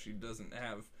 is because she doesn't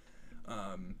have,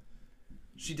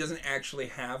 she doesn't actually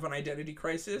have an identity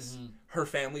crisis. Mm-hmm. Her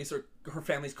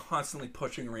family's constantly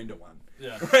pushing her into one.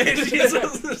 Yeah. Right?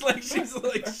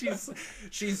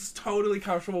 She's totally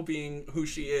comfortable being who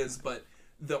she is, but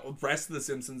the rest of the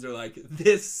Simpsons are like,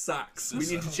 this sucks. We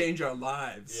need to change our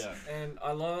lives. Yeah. And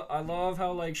I love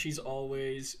how, like, she's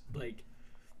always like,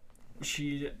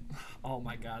 oh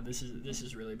my god, this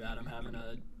is really bad. I'm having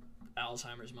a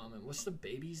Alzheimer's moment. What's the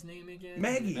baby's name again?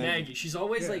 Maggie. She's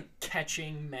always like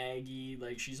catching Maggie.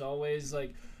 Like, she's always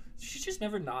like, she's just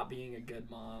never not being a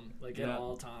good mom. Like, at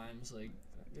all times. Like,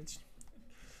 it's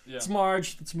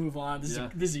Marge. Let's move on. This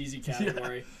is easy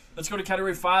category. Yeah. Let's go to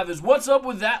category 5. Is what's up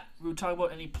with that? We would talk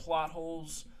about any plot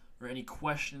holes or any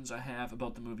questions I have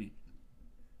about the movie.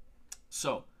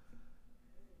 So,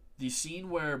 the scene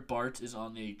where Bart is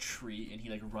on a tree and he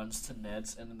like runs to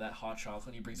Ned's and then that hot chocolate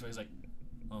and he brings away, he's like,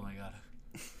 oh my god.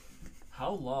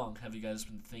 How long have you guys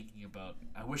been thinking about,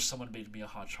 I wish someone made me a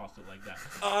hot chocolate like that?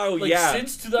 Oh, like, yeah.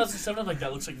 Since 2007, I'm like,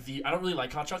 that looks like I don't really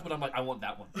like hot chocolate, but I'm like, I want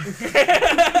that one.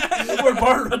 Where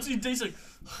Bart runs, he tastes like,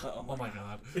 oh my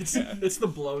god. It's the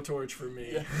blowtorch for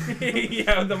me. Yeah,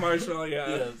 Yeah, the marshmallow, yeah.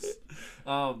 Yes.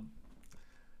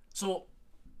 So,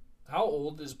 how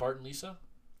old is Bart and Lisa?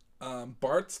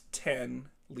 Bart's 10,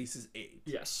 Lisa's 8.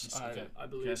 Yes, Okay. I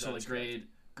believe Okay, so that's like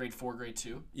grade 4, grade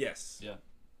 2? Yes. Yeah.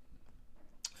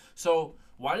 So,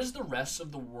 why does the rest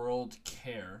of the world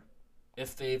care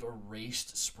if they've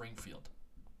erased Springfield?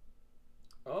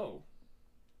 Oh.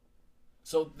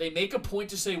 So, they make a point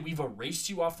to say, we've erased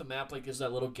you off the map, like, is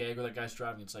that little gag where that guy's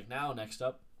driving. It's like, now, next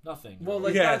up, nothing. Well,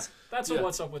 like, Yeah. that's a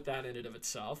what's up with that in and of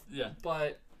itself. Yeah.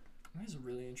 But that is a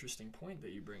really interesting point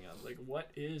that you bring up. Like, what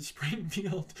is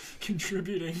Springfield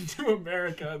contributing to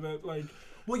America that, like,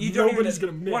 Well, you don't nobody's even,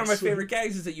 gonna miss? one of my favorite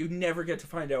gags is that you never get to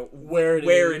find out Where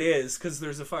it is, because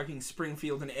there's a fucking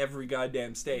Springfield in every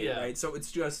goddamn state, Yeah. right? So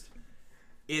it's just,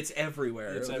 it's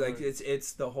everywhere. It's like everywhere.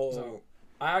 it's the whole. So,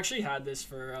 I actually had this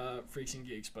for Freaks and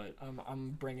Geeks, but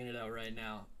I'm bringing it out right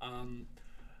now.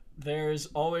 There's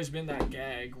always been that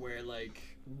gag where, like,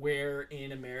 where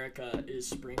in America is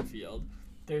Springfield?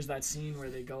 There's that scene where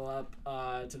they go up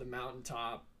to the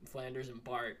mountaintop, Flanders and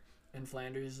Bart, and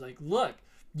Flanders is like, look,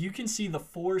 you can see the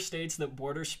 4 states that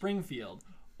border Springfield: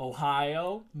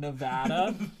 Ohio,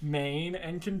 Nevada, Maine,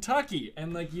 and Kentucky.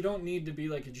 And, like, you don't need to be,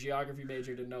 like, a geography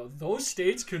major to know those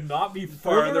states could not be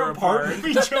further apart from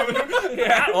each other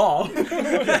at all.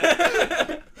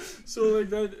 So, like,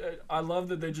 that, I love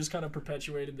that they just kind of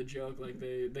perpetuated the joke. Like,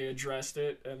 they addressed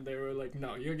it, and they were like,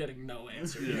 no, you're getting no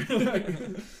answer. Yeah.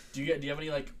 Do you have any,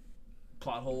 like,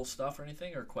 plot hole stuff or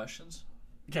anything, or questions?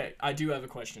 Okay, I do have a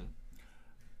question.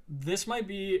 This might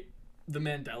be the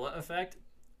Mandela effect,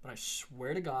 but I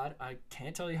swear to God, I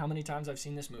can't tell you how many times I've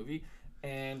seen this movie,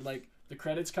 and, like, the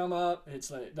credits come up, it's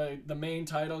like the main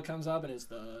title comes up, and it's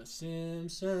the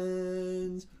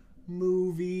Simpsons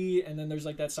Movie, and then there's,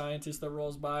 like, that scientist that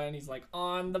rolls by, and he's like,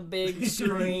 on the big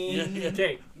screen. Yeah.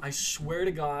 Okay, I swear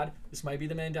to God, this might be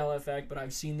the Mandela effect, but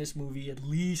I've seen this movie at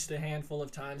least a handful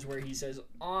of times where he says,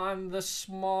 on the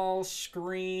small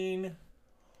screen.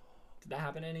 Did that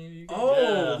happen to any of you guys?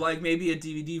 Oh, Yeah. like maybe a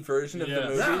DVD version of the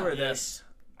movie Yeah. where Yes.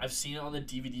 I've seen it on the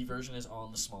DVD version is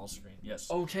on the small screen. Yes.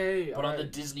 Okay. But on the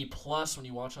alright. Disney Plus, when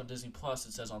you watch on Disney Plus,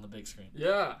 it says on the big screen.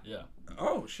 Yeah. Yeah.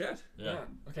 Oh shit. Yeah.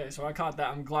 Okay, so I caught that.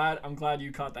 I'm glad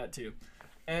you caught that too.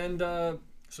 And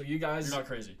so you guys You're not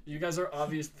crazy. You guys are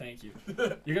obvious. Thank you.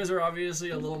 You guys are obviously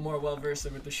a little more well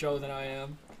versed with the show than I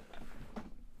am.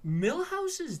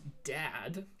 Milhouse's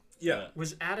dad Yeah.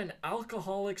 was at an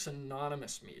Alcoholics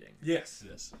Anonymous meeting. Yes.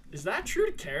 Yes. Is that true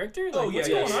to character? Like, Oh yeah. what's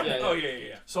Yeah. going on? yeah, there? yeah. Oh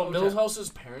yeah. So Okay. Milhouse's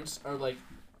parents are like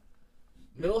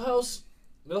Milhouse's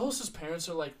parents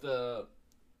are like the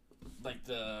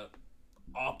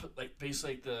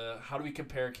basically like the how do we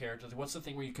compare characters? What's the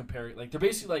thing where you compare, like, they're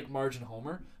basically like Marge and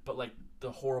Homer, but like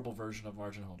the horrible version of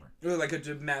Marge and Homer. Like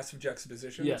a massive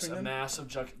juxtaposition. Yes, between a them?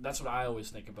 massive that's what I always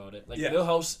think about it. Like Yeah.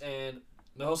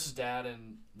 Milhouse's dad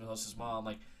and Milhouse's mom,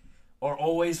 like, are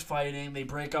always fighting. They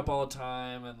break up all the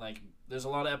time, and like there's a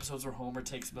lot of episodes where Homer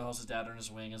takes Milhouse's dad on his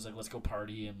wing and is like, let's go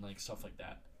party and like stuff like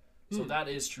that. So that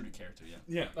is true to character, yeah.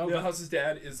 Yeah. Okay. Milhouse's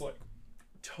dad is like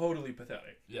totally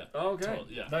pathetic. Yeah. Okay.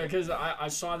 Totally, yeah. Because I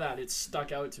saw that. It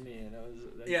stuck out to me. And it was,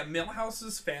 like, Yeah,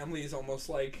 Milhouse's family is almost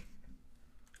like,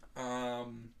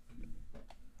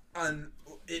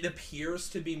 it appears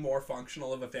to be more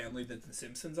functional of a family than the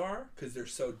Simpsons are because they're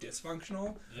so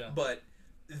dysfunctional. Yeah. But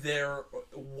they're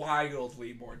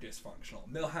wildly more dysfunctional.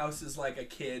 Milhouse is like a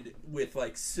kid with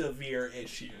like severe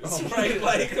issues, right?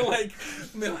 like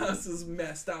Milhouse is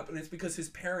messed up, and it's because his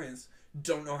parents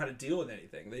don't know how to deal with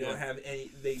anything. They don't have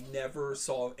any. They never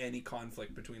solve any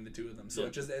conflict between the two of them. So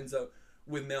it just ends up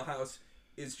with Milhouse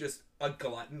is just a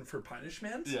glutton for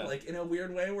punishment, like in a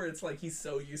weird way where it's like he's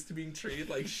so used to being treated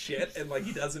like shit and like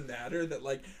he doesn't matter that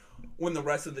like when the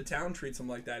rest of the town treats him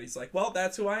like that, he's like, well,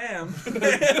 that's who I am.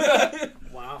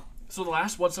 Wow. So the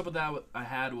last what's up with that I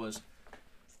had was,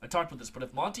 I talked about this, but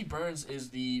if Monty Burns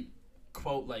is the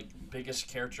quote like biggest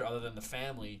character other than the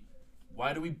family,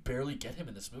 why do we barely get him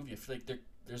in this movie? I feel like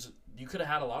you could have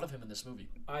had a lot of him in this movie.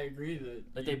 I agree that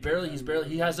Like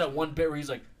he has that one bit where he's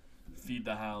like, feed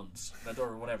the hounds,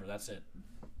 or whatever. That's it.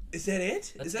 Is that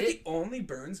it? That's Is that it. the only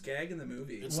Burns gag in the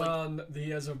movie? It's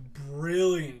he has a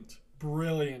brilliant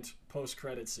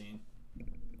post-credit scene.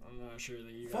 I'm not sure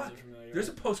that you guys are familiar. There's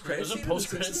a post-credit scene. There's a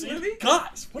post-credit in the scene? Simpsons movie?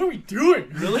 Guys, what are we doing?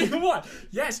 Really? Come on.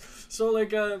 Yes. So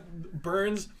like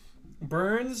Burns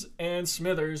and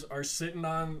Smithers are sitting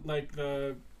on like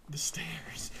the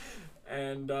stairs,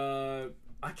 and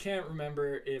I can't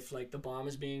remember if like the bomb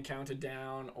is being counted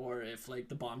down or if like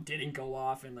the bomb didn't go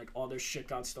off and like all their shit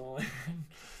got stolen.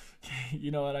 You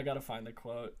know what? I gotta find the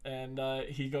quote. And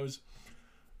he goes,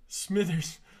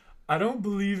 Smithers, I don't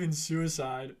believe in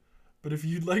suicide, but if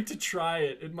you'd like to try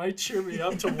it, it might cheer me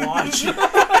up to watch.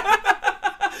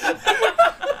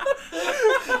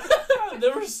 I've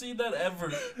never seen that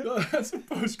ever. No, that's a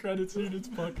post-credit scene. It's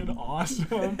fucking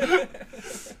awesome.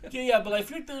 Yeah, but I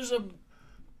feel like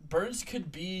Burns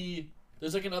could be.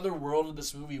 There's like another world in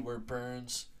this movie where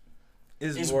Burns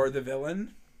Is more the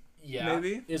villain?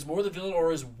 Maybe is more the villain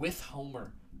or is with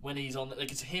Homer when he's on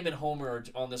like it's him and Homer are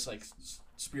on this like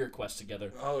spirit quest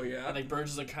together. Oh yeah. And like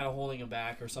Burns is like kind of holding him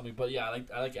back or something. But yeah,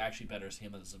 I like actually better as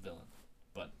him as a villain.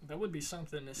 But that would be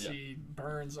something to see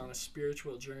Burns on a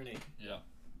spiritual journey. Yeah.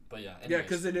 But yeah. Yeah,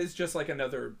 because it is just like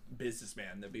another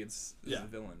businessman that becomes the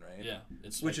villain, right? Yeah.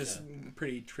 It's which like, is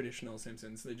pretty traditional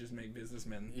Simpsons. They just make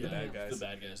businessmen the bad guys. The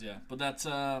bad guys, yeah. But that's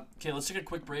okay. Let's take a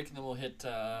quick break and then we'll hit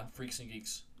Freaks and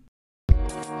Geeks.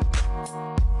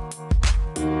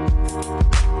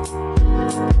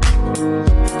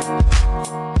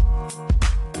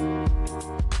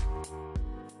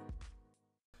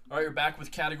 Alright, you're back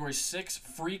with category 6,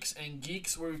 Freaks and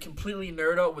Geeks, where we completely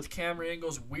nerd out with camera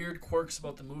angles, weird quirks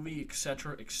about the movie,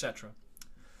 etc., etc.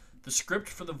 The script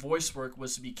for the voice work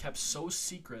was to be kept so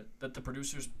secret that the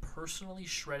producers personally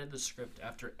shredded the script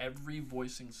after every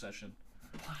voicing session.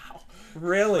 Wow.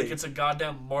 Really? Like it's a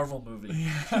goddamn Marvel movie.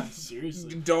 Yeah,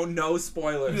 seriously. No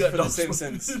spoilers for The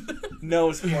Simpsons.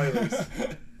 No spoilers.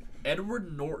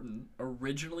 Edward Norton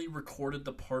originally recorded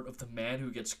the part of the man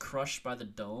who gets crushed by the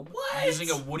dome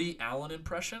using a Woody Allen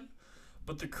impression,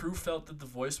 but the crew felt that the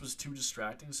voice was too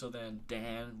distracting, so then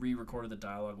Dan re-recorded the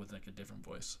dialogue with like a different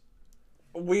voice.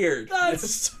 Weird. That's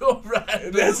so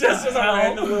random. That's just a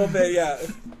random little bit, yeah.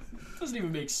 Doesn't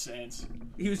even make sense.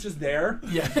 He was just there.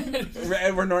 Yeah.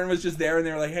 Edward Norton was just there, and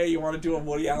they were like, "Hey, you want to do a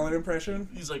Woody Allen impression?"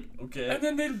 He's like, "Okay." And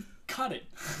then they cut it.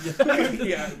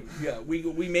 Yeah.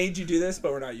 We made you do this,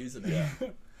 but we're not using it.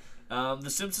 Yeah. The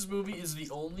Simpsons Movie is the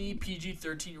only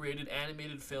PG-13 rated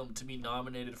animated film to be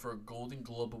nominated for a Golden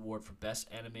Globe Award for Best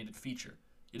Animated Feature.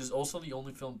 It is also the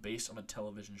only film based on a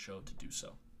television show to do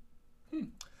so.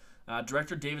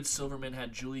 Director David Silverman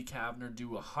had Julie Kavner do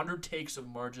 100 takes of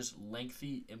Marge's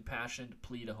lengthy, impassioned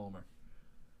plea to Homer.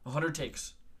 100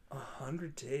 takes.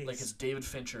 100 takes. Like it's David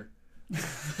Fincher.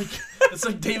 It's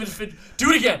like David Fincher. Do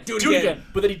it again. Do it again.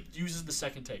 But then he uses the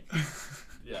second take.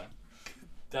 Yeah.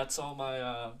 That's all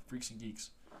my Freaks and Geeks.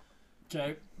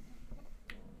 Okay.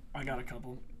 I got a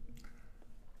couple.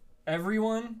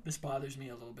 Everyone, this bothers me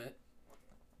a little bit.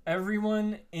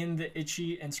 Everyone in the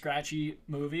Itchy and Scratchy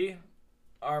movie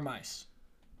are mice.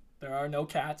 There are no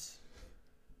cats,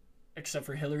 except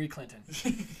for Hillary Clinton.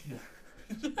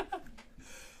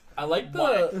 I like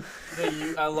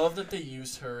I love that they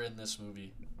used her in this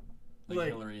movie. Like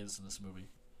Hillary is in this movie.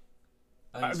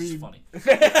 I mean, it's funny.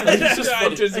 It's just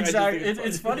funny. Exactly.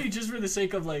 It's funny just for the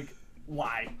sake of like,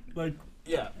 why? Like,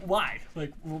 yeah, why?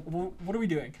 Like, what are we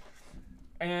doing?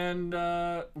 And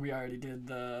we already did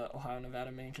the Ohio,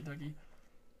 Nevada, Maine, Kentucky.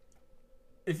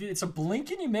 If it's a blink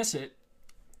and you miss it,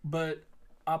 But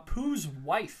Apu's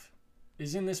wife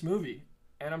is in this movie.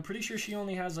 And I'm pretty sure she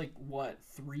only has, like, what,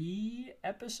 3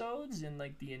 episodes in,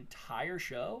 like, the entire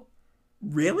show?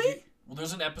 Really? Well,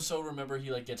 there's an episode, remember,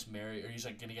 he, like, gets married, or he's,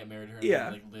 like, gonna get married to her, Yeah.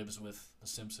 and he, like, lives with the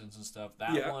Simpsons and stuff.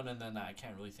 That one, and then I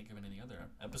can't really think of any other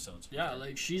episodes. Yeah,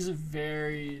 like, she's a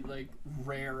very, like,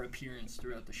 rare appearance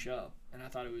throughout the show. And I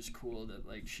thought it was cool that,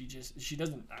 like, she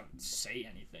doesn't, I would say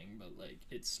anything, but, like,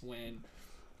 it's when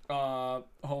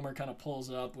Homer kind of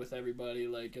pulls up with everybody,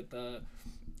 like,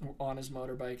 on his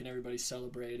motorbike, and everybody's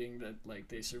celebrating that, like,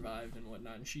 they survived and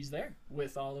whatnot, and she's there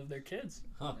with all of their kids.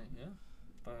 Huh. Yeah.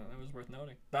 That was worth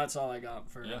noting. That's all I got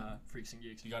for Freaks and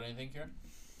Geeks. You got anything,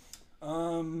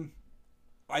 Kieran?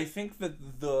 I think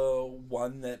that the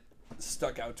one that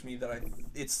stuck out to me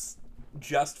it's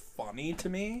just funny to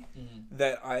me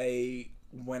that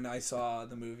when I saw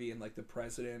the movie and, like, the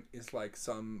president is, like,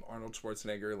 some Arnold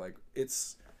Schwarzenegger, like,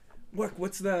 it's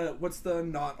what's the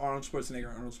not Arnold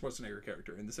Schwarzenegger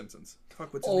character in The Simpsons?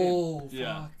 Fuck, what's his name? Oh, fuck.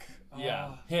 Yeah.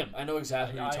 Yeah, him. I know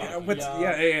exactly what you're talking about.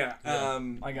 Yeah.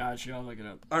 I got you. I'll look it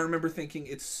up. I remember thinking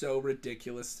it's so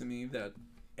ridiculous to me that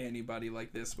anybody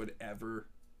like this would ever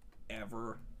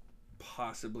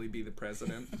possibly be the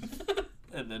president.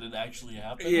 And then it actually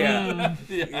happened. Yeah.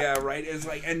 Yeah, right. It's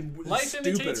like, and life stupid,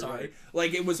 imitates right? art.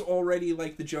 Like, it was already,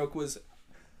 like, the joke was,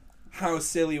 how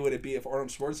silly would it be if Arnold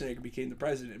Schwarzenegger became the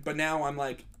president? But now I'm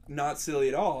like, not silly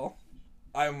at all.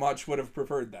 I much would have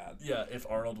preferred that. Yeah, if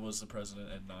Arnold was the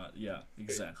president and not... Yeah,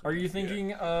 exactly. Are you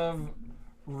thinking of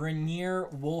Rainier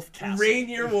Wolfcastle?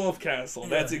 Rainier Wolfcastle.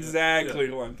 That's exactly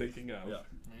who I'm thinking of. Yeah.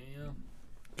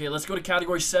 Okay, let's go to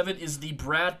category 7 is the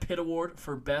Brad Pitt Award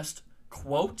for Best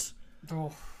Quote.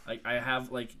 Oh. I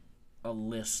have, like, a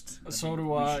list. So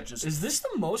do I. Is this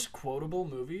the most quotable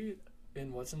movie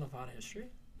in What's in the Pot history?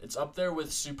 It's up there with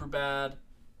Superbad.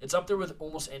 It's up there with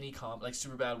almost any like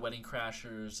Superbad, Wedding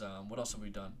Crashers. What else have we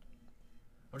done?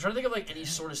 I'm trying to think of, like, any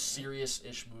sort of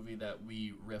serious-ish movie that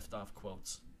we riffed off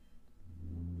quotes.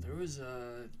 There was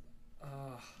a...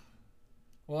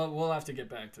 well, we'll have to get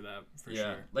back to that for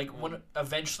sure. Like, when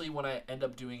I end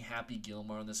up doing Happy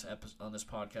Gilmore on this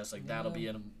podcast, like, that'll be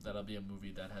a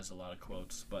movie that has a lot of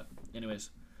quotes. But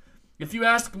anyways, if you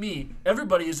ask me,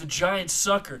 everybody is a giant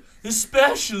sucker,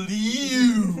 especially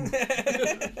you.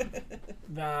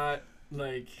 That,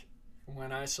 like,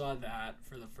 when I saw that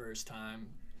for the first time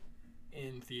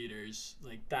in theaters,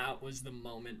 like, that was the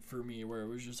moment for me where it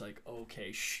was just like,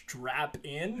 okay, strap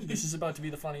in. This is about to be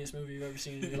the funniest movie you've ever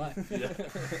seen in your life.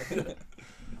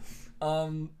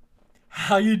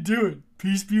 How you doing?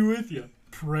 Peace be with you.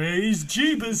 Praise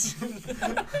Jeebus.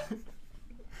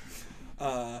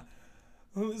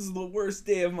 This is the worst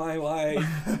day of my life.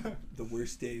 The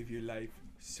worst day of your life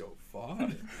so far.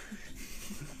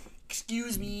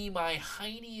 Excuse me, my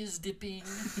hiney is dipping.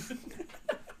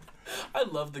 I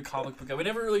love the comic book guy. We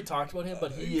never really talked about him,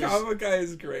 but he is. Comic guy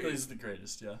is great. He's the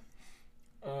greatest, yeah.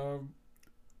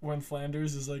 When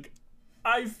Flanders is like,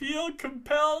 I feel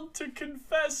compelled to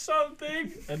confess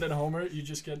something. And then Homer, you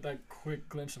just get that quick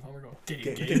glimpse of Homer going, gay.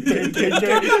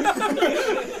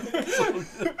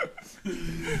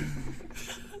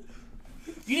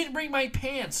 You didn't bring my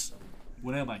pants.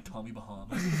 What am I, Tommy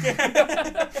Bahama?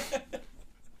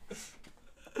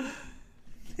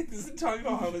 Isn't Tommy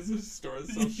Bahama's a store that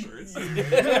sells shirts?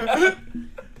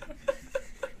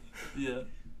 Yeah.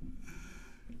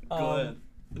 Go ahead.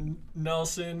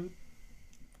 Nelson,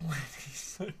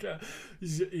 he's like,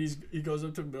 he goes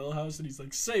up to Millhouse and he's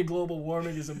like, say global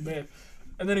warming is a myth.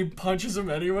 And then he punches him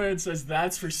anyway and says,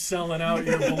 that's for selling out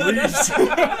your beliefs.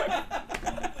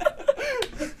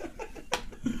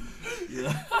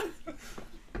 Yeah.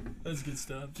 That's good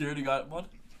stuff. You already got one?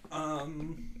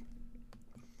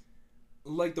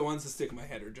 Like, the ones that stick in my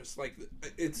head are just, like,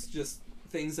 it's just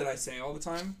things that I say all the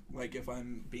time. Like, if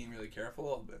I'm being really careful,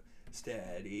 I'll be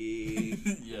steady.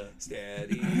 Yeah.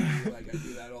 Steady. Like, I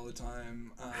do that all the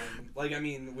time. Like, I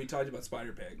mean, we talked about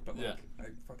Spider-Pig, but, like,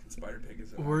 fucking Spider-Pig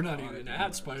is We're not even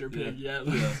at Spider-Pig yet.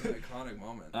 It's an iconic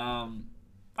moment.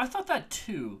 I thought that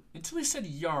too, until he said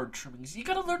yard trimmings. You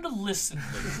gotta learn to listen.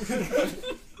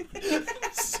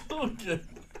 So good.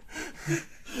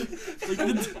 Like,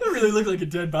 that really looked like a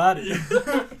dead body.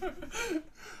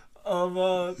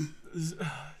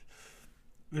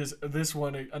 This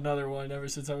one, another one ever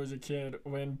since I was a kid,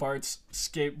 when Bart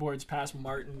skateboards past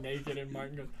Martin naked and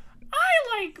Martin goes, I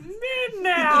like men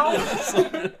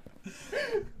now.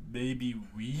 Maybe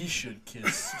we should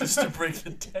kiss just to break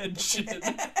the tension.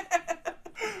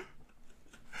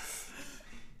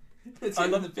 I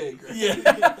love the pig, right?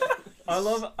 Yeah. I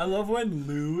love when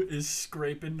Lou is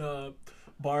scraping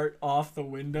Bart off the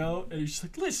window and he's just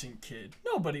like, listen, kid,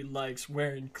 Nobody likes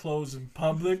wearing clothes in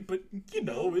public, but, you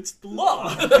know, it's the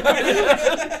law.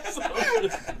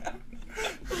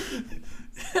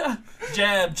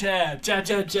 Jab, jab, jab,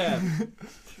 jab, jab.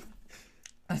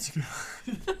 That's good.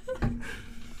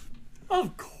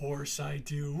 Of course I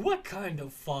do. What kind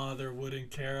of father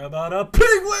wouldn't care about a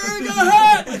pig wearing a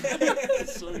hat?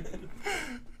 So good.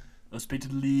 Let's speak to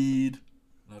the lead.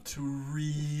 Not to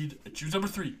read. Choose number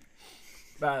 3.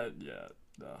 Yeah.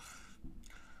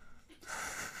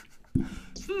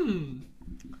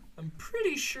 I'm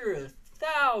pretty sure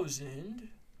 1,000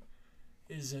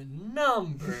 is a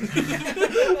number.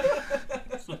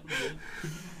 So good.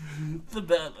 The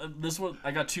bad. This one,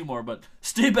 I got 2 more, but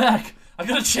stay back. I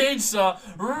got a chainsaw.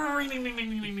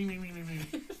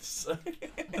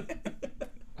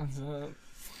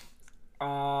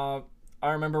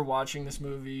 I remember watching this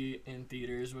movie in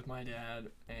theaters with my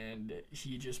dad, and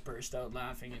he just burst out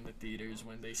laughing in the theaters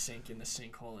when they sink in the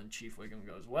sinkhole, and Chief Wiggum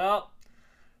goes, "Well,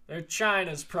 they're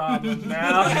China's problem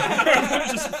now."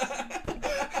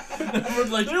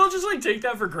 They'll just like take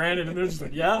that for granted, and they're just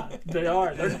like, "Yeah, they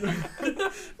are. There's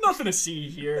nothing to see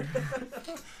here."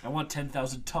 I want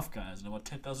 10,000 tough guys, and I want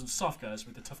 10,000 soft guys to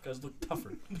make the tough guys look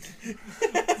tougher.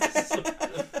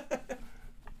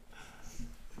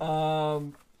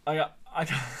 I got.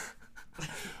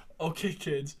 Okay,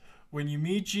 kids. When you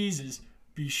meet Jesus,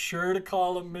 be sure to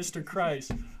call him Mr.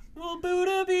 Christ. Will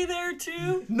Buddha be there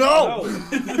too? No.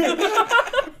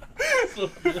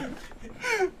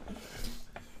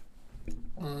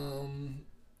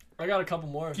 I got a couple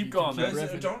more. Keep going,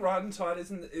 man. Don't Rod and Todd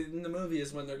is in the movie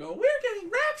is when they're going, we're getting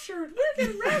raptured,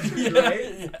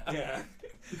 right? Yeah.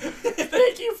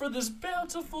 Thank you for this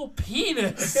bountiful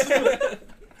penis.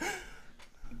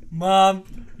 Mom,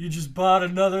 you just bought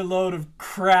another load of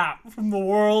crap from the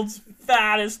world's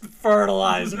fattest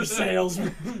fertilizer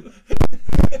salesman.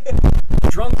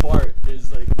 Drunk Bart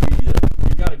is like,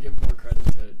 we gotta give more credit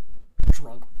to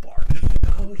Drunk Bart.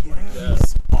 Oh, yeah.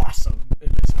 He's awesome in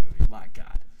this movie, my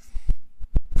God.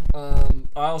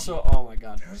 I also, oh my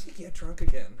God. How does he get drunk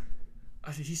again?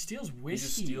 He steals He whiskey.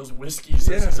 just steals whiskey.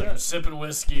 So he's like, I'm sipping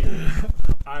whiskey.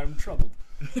 I'm troubled.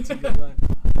 It's a good line.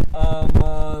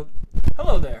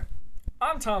 Hello there.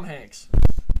 I'm Tom Hanks.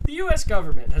 The U.S.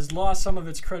 government has lost some of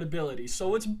its credibility,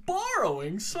 so it's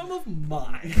borrowing some of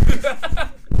mine.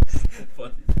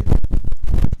 Funny.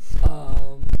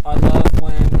 I love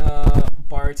when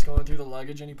Bart's going through the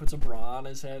luggage and he puts a bra on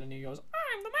his head and he goes,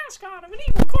 "I'm the mascot of an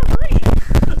evil corporation."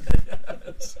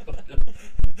 So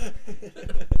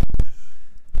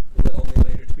Only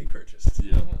later to be purchased.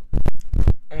 yeah.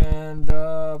 And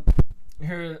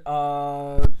here,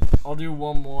 I'll do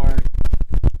one more.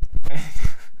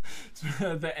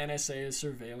 The NSA is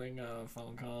surveilling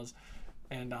phone calls.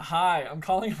 And hi, I'm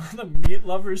calling about the Meat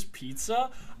Lovers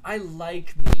Pizza. I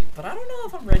like meat, but I don't know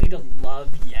if I'm ready to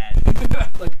love yet.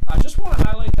 Like, I just want to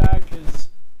highlight that because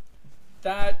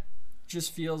that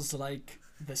just feels like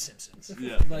The Simpsons.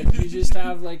 Yeah. Like, you just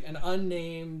have like an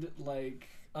unnamed, like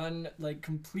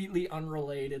completely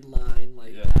unrelated line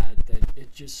like that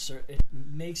it just it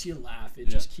makes you laugh. It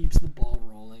just keeps the ball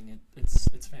rolling.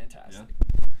 It's fantastic.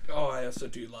 Yeah. Oh, I also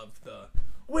do love the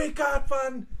 "we got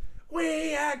fun.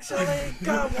 We actually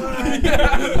got one."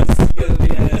 The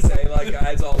NSA, like,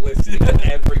 guys all listening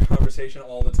to every conversation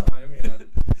all the time. Yeah.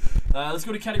 Let's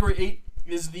go to category 8.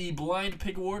 Is the Blind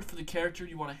Pig Award for the character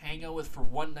you want to hang out with for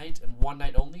one night and one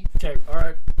night only? Okay,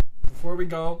 alright. Before we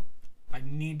go, I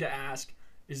need to ask,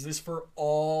 is this for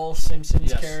all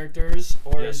Simpsons characters,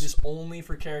 or is this only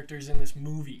for characters in this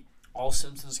movie? All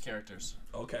Simpsons characters.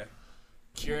 Okay.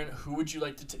 Kieran, who would you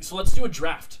like to take? So let's do a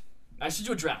draft. I should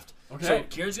do a draft. Okay. So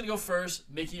Kieran's going to go first,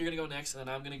 Mickey, you're going to go next, and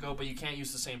then I'm going to go, but you can't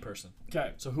use the same person.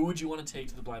 Okay. So who would you want to take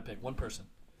to the blind pig? One person.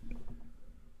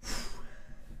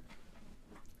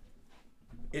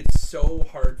 It's so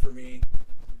hard for me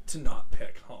to not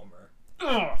pick Homer.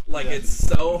 Ugh. Like, it's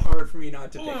so hard for me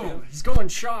not to pick him. He's going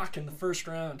chalk in the first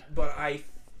round. But I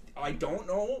don't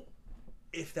know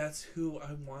if that's who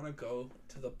I want to go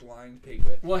to the blind pig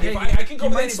with. Well, if hey, I can go he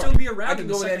with might anybody. still be around I can in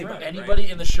go the with second anybody. round. Anybody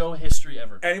in the show history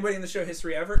ever. Anybody in the show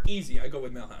history ever? Easy. I go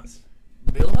with Milhouse.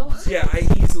 Milhouse? Yeah, I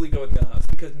easily go with Milhouse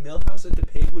because Milhouse at the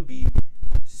pig would be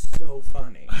so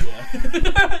funny.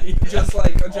 Yeah. Just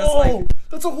like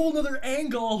that's a whole nother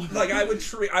angle. like I would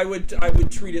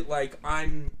treat it like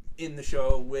I'm in the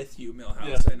show with you,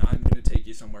 Milhouse, and I'm gonna take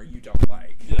you somewhere you don't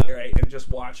like, right? And just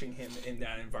watching him in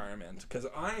that environment, because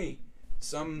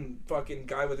some fucking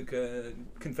guy with a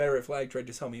Confederate flag tried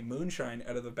to sell me moonshine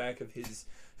out of the back of his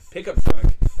pickup truck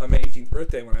on my 18th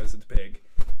birthday when I was at the pig.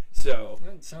 So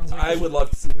Sounds like I would love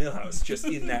to see Milhouse just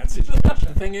in that situation.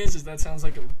 The thing is that sounds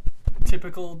like a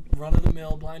typical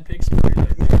run-of-the-mill blind pig story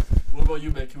right there. What about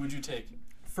you, Mick? Who would you take?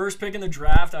 First pick in the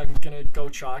draft, I'm gonna go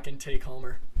chalk and take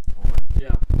Homer. Homer.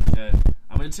 Yeah. Okay.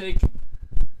 I'm gonna take.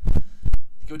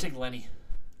 Go take Lenny.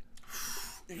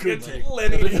 Good pick.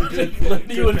 Lenny.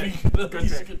 Lenny would be. Good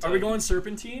pick. Are we going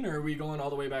serpentine or are we going all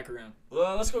the way back around?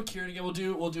 Well, let's go Kieran again.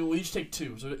 We'll each take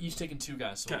two. So we're each taking two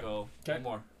guys. So we'll go one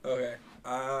more. Okay.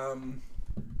 I'm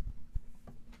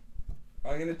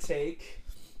gonna take,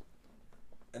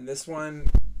 and this one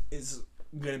is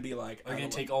gonna be like. Are you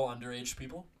gonna take all underage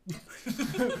people?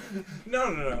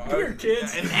 No. Come here,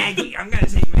 kids. Maggie. I'm gonna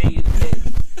take Maggie.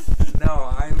 No,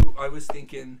 I was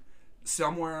thinking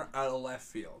somewhere out of left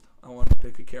field. I wanted to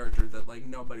pick a character that like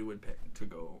nobody would pick to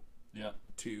go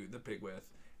to the pig with,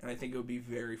 and I think it would be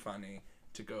very funny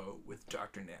to go with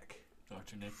Dr. Nick.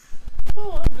 Dr. Nick.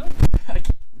 Oh, I'm good.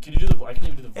 Can you do the? I can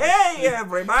even do the voice. Hey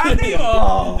everybody!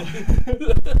 Oh.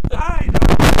 Hi,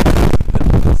 Dr.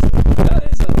 That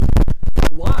is a...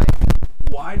 Why?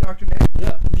 Why Dr. Nick?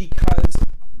 Yeah. Because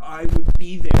I would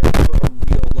be there for a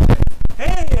real life.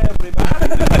 Hey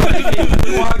everybody! You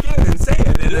would walk in and say it,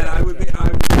 and then I would be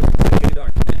like, hey,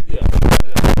 Dr. Nick. Yeah.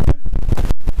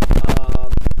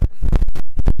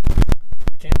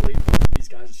 I can't believe both of these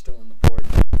guys are still on the board.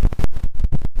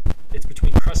 It's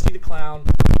between Krusty the Clown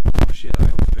Oh shit! I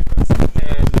almost picked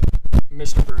Krusty. and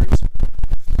Mr. Burns.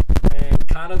 And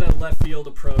kind of that left field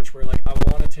approach where like I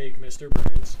want to take Mr.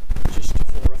 Burns, just to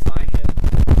horrify him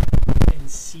and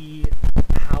see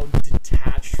how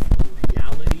detached from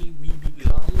reality we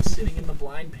become sitting in the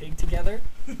blind pig together.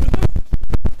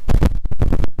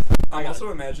 I'm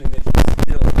also imagining that he's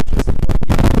still just like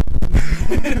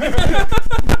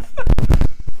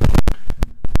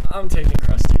I'm taking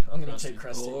Krusty. I'm gonna take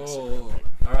Krusty. Oh.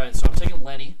 All right. So I'm taking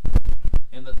Lenny,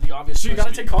 and the obvious. So you choice gotta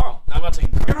would take be- Carl. No, I'm not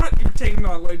taking Carl. You're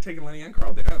taking Lenny and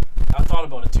Carl down. I thought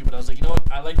about it too, but I was like, you know what?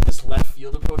 I like this left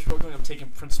field approach we're going. I'm taking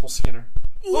Principal Skinner.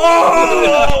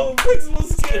 Oh, Principal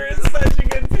Skinner is such a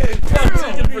good pick. I'm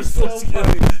taking Principal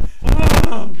Skinner.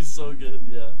 It'd be so good.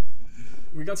 Yeah.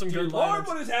 We got some good Lord, lineups.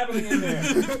 what is happening in there?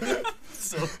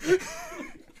 So.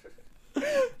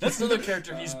 That's another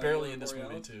character. He's barely in this L'Oreal.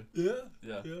 movie too. Yeah.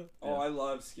 Yeah. Yeah. Oh, I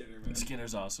love Skinner, man.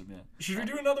 Skinner's awesome. Yeah. Should we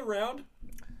do another round?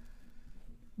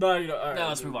 No, you know. All right. Now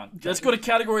let's move on. Let's go to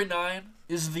category 9.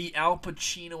 Is the Al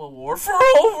Pacino Award for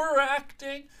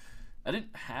overacting? I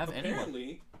didn't have anyone.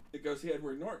 Apparently, it goes to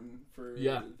Edward Norton for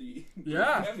Yeah. the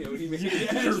Yeah. cameo he made.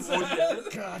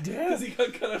 God Because damn. he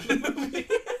got cut out of the movie.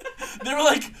 They were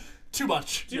like, too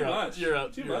much. Too You're out. much. You're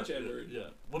out. Too You're much, out. Edward. Yeah.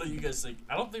 What do you guys think?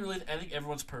 I don't think really. I think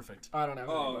everyone's perfect. I don't have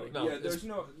Oh, anybody. No, yeah, it's- there's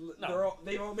no... no.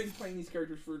 They've all been playing these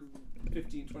characters for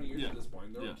 15, 20 years Yeah. at this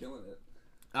point. They're Yeah. all killing it.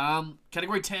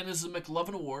 Category 10 is the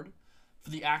McLovin Award for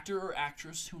the actor or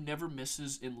actress who never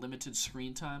misses in limited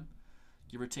screen time,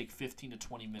 give or take 15 to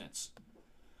 20 minutes.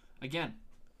 Again,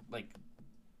 like,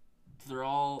 they're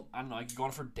all, I don't know, I could go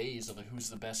on for days of like, who's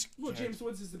the best Well, character. James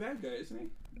Woods is the bad guy, isn't he?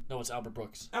 No, it's Albert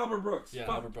Brooks. Albert Brooks. Yeah,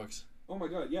 Fuck. Albert Brooks. Oh my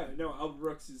god, yeah. No, Albert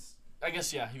Brooks is... I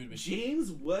guess, yeah, he would be.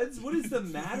 James Woods? What is the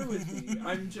matter with me?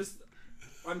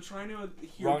 I'm trying to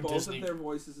hear Wrong both Disney. of their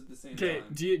voices at the same Okay, time.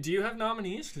 do you have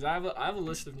nominees? Because I have a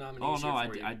list of nominees. Oh, no, here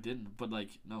for you. I didn't, but like,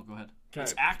 no, go ahead. 'Kay.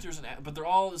 It's actors, but they're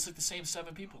all, it's like the same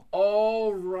 7 people.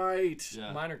 Oh, right.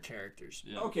 Yeah. Minor characters.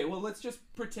 Yeah. Okay, well, let's just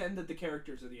pretend that the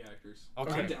characters are the actors.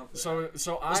 Okay. I'm down for that.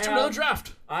 So Let's do another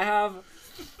draft. I have.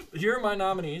 Here are my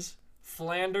nominees: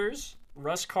 Flanders,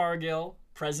 Russ Cargill,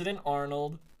 President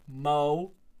Arnold,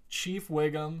 Moe, Chief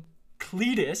Wiggum,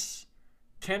 Cletus,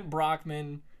 Kent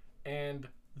Brockman, and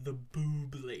the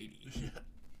Boob Lady.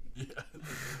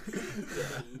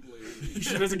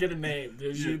 She doesn't get a name.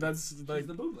 That's like She's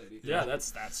the boob lady. yeah,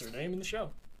 that's her name in the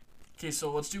show. Okay,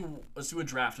 so let's do a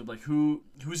draft of like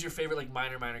who's your favorite like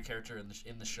minor character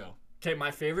in the show. Okay,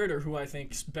 my favorite or who I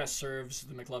think best serves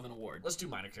the McLovin Award. Let's do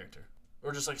minor character,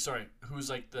 or just like who's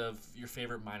like your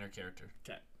favorite minor character.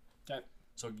 Okay.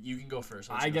 So you can go first.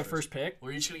 I get first pick.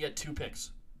 We're each gonna get 2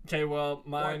 picks. Okay, well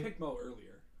Well, I mine. picked Mo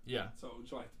earlier, Yeah, so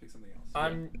I have to pick something else.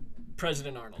 I'm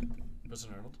President Arnold.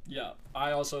 President Arnold. Yeah,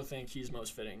 I also think he's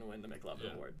most fitting to win the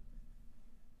McLovin Award.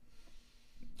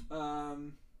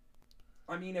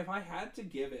 I mean, if I had to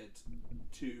give it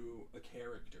to a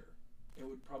character, it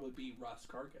would probably be Russ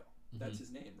Cargill. That's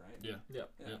his name, right? Yeah.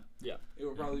 Yeah. It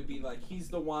would probably be like he's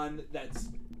the one that's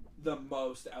the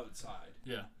most outside.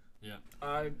 Yeah.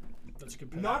 That's a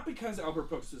good pick. Not because Albert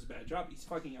Brooks does a bad job. He's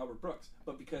fucking Albert Brooks,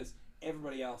 but because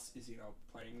everybody else is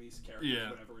playing these characters, Yeah.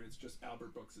 whatever. And it's just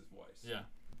Albert Brooks' voice. Yeah.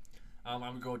 I'm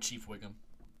gonna go with Chief Wiggum.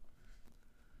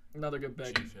 Another good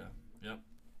pick. Chief. Yeah. Yep.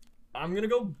 I'm gonna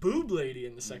go Boob Lady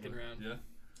in the second round. Yeah.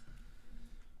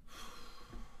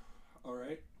 All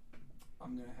right.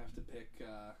 I'm gonna have to pick.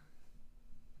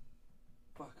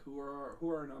 Fuck, who are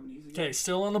our nominees again? Okay,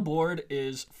 still on the board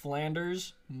is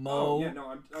Flanders, Mo,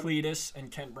 I'm Cletus,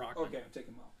 and Kent Brockman. Okay, I'm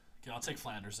taking Mo. Okay, I'll take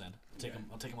Flanders then.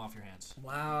 I'll take him off your hands.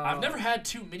 Wow. I've never had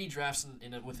 2 mini drafts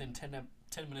within 10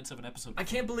 minutes of an episode. I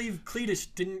can't believe Cletus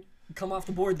didn't come off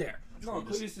the board there. No,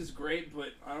 Cletus is great, but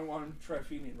I don't want him to try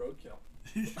feeding roadkill.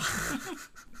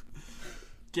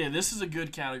 Okay, this is a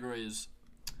good category.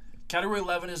 Category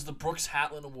 11 is the Brooks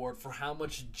Hatlin Award for how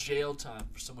much jail time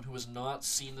for someone who has not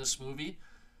seen this movie.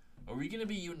 Are we going to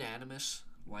be unanimous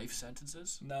life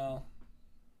sentences? No.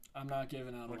 I'm not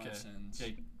giving out a life sentence.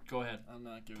 Okay, go ahead. I'm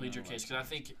not giving Plead out your a case, life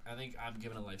because I think I'm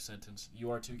giving a life sentence.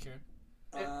 You are too, Kieran?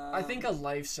 I think a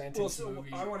life sentence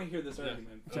movie. I want to hear this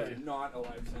argument. Okay. Not a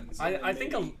life sentence. I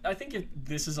think if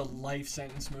this is a life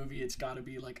sentence movie, it's got to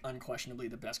be like unquestionably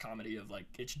the best comedy of like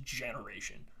its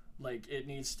generation. Like it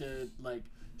needs to like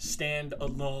stand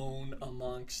alone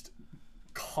amongst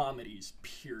comedies.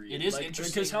 Period. It is like,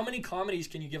 interesting because how many comedies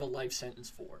can you give a life sentence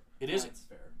for? That's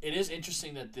fair. It is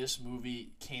interesting that this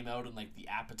movie came out in like the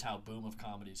Apatow boom of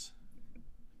comedies.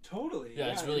 Totally. Yeah,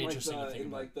 it's really interesting to think in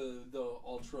about. like the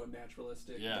ultra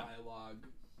naturalistic dialogue,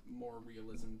 more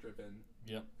realism driven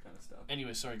kind of stuff.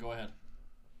 Anyway, sorry, go ahead.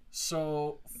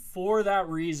 So for that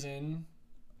reason,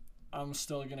 I'm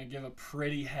still gonna give a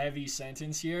pretty heavy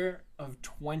sentence here of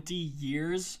 20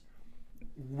 years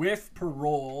with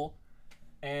parole,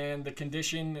 and the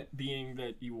condition being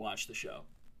that you watch the show.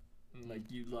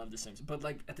 Like you love The Simpsons, but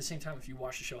like at the same time, if you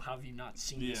watch the show, how have you not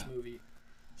seen this movie?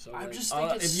 So I'm like, just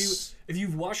thinking if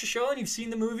you've watched the show and you've seen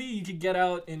the movie, you could get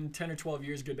out in 10 or 12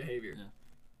 years good behavior. Yeah.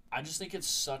 I just think it's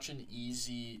such an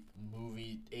easy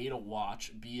movie, A, to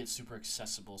watch, B, it's super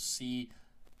accessible, C,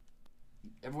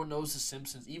 everyone knows The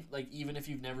Simpsons. Even if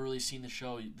you've never really seen the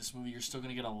show, this movie, you're still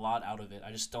going to get a lot out of it.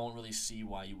 I just don't really see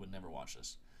why you would never watch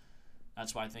this.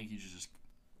 That's why I think you should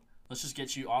let's just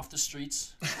get you off the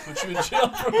streets, put you in jail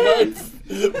for life.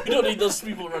 We don't need those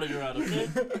people running around, okay?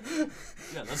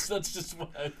 Yeah, that's just what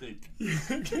I think.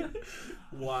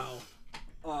 Wow.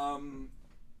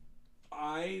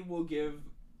 I will give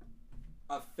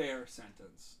a fair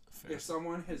sentence. If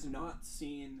someone has not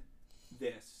seen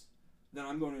this, then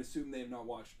I'm going to assume they have not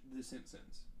watched The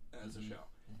Simpsons as a show.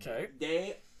 Okay.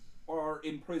 They are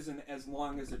in prison as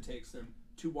long as it takes them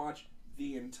to watch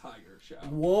the entire show.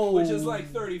 Whoa. Which is like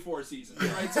 34 seasons,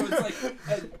 right? So it's like,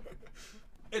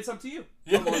 it's up to you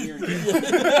how long you're in jail.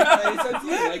 It's up to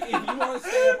you. Like, if you want to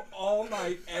stay up all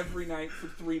night, every night for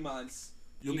 3 months,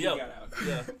 You'll you be can out. get out.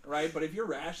 Yeah. Right? But if you're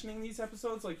rationing these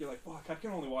episodes, like, you're like, fuck, I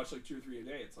can only watch like 2 or 3 a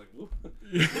day. It's like, whoop.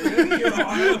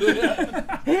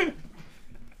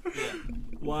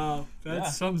 Wow.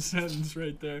 That's some sentence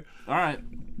right there. All right.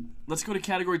 Let's go to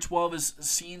category 12 is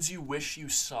scenes you wish you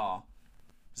saw.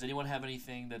 Does anyone have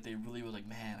anything that they really were like,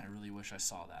 man, I really wish I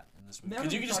saw that in this movie?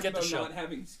 Because you can just get the show. Not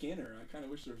having Skinner. I kind of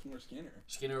wish there was more Skinner.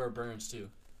 Skinner or Burns, too.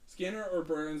 Skinner or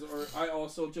Burns, or I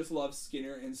also just love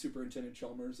Skinner and Superintendent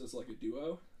Chalmers as like a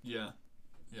duo. Yeah.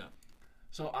 Yeah.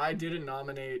 So I didn't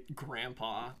nominate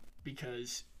Grandpa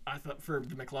because I thought for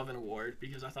the McLovin Award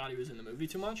because I thought he was in the movie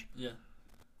too much. Yeah.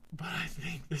 But I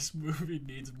think this movie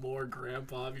needs more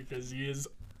Grandpa because he is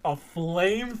a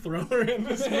flamethrower in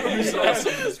this movie. He's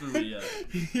awesome in this movie,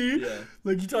 yeah.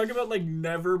 Like, you talk about, like,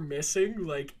 never missing,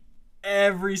 like,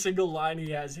 every single line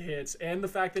he has hits. And the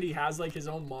fact that he has, like, his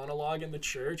own monologue in the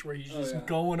church where he's just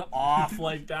going off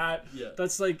like that. Yeah.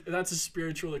 That's a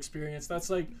spiritual experience.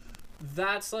 That's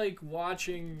like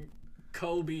watching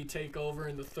Kobe take over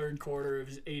in the third quarter of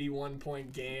his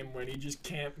 81-point game when he just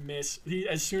can't miss.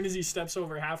 As soon as he steps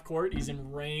over half court, he's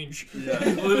in range. Yeah,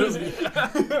 literally.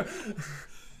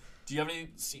 Do you have any,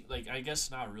 like, I guess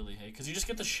not really, hey? Because you just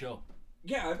get the show.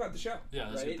 Yeah, I've got the show. Yeah,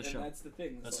 let's get the show. And that's the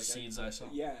thing. That's the scenes I saw.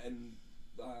 Yeah, and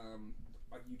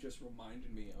you just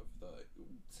reminded me of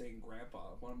saying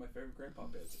Grandpa. One of my favorite Grandpa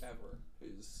bits ever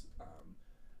is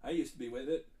I used to be with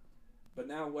it, but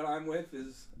now what I'm with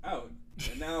is out.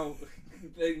 And now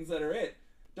things that are it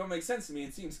don't make sense to me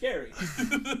and seem scary.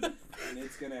 And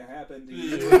it's going to happen to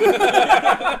you.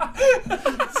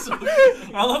 So,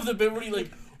 I love the bit where he, like,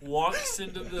 walks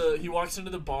into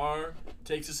the bar,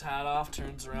 takes his hat off,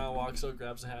 turns around, walks out,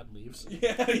 grabs the hat, and leaves.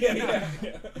 Yeah.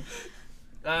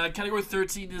 Category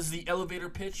 13 is the elevator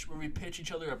pitch, where we pitch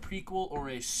each other a prequel or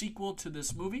a sequel to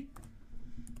this movie.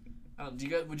 Would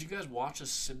you guys watch a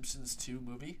Simpsons 2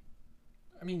 movie?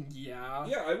 I mean, yeah.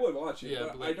 Yeah, I would watch it, Yeah,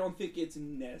 but like, I don't think it's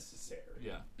necessary.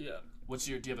 Yeah. Yeah. Do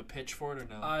you have a pitch for it or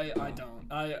no? I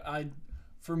don't. I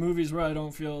for movies where I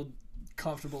don't feel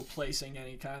comfortable placing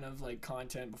any kind of like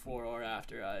content before or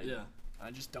after,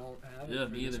 I just don't have it. Yeah,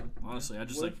 me either. Honestly, I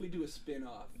just What like. if we do a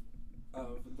spin-off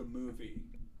of the movie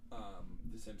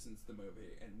The Simpsons the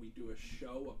movie, and we do a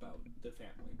show about the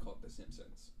family called The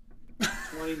Simpsons.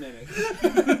 20 minutes.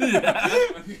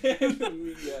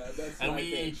 That's my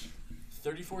pitch.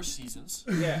 34 seasons.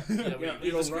 Yeah,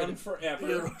 it'll it's run forever.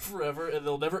 It'll run forever, and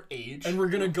they'll never age. And we're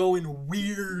gonna go in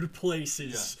weird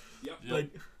places. Yep. Like,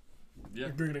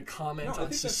 we're gonna comment I on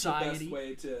think society. that's the best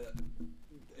way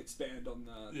to expand on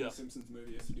the Simpsons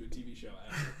movie is to do a TV show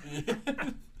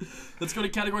after. Let's go to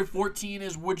category 14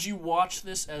 is would you watch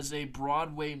this as a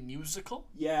Broadway musical?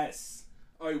 Yes.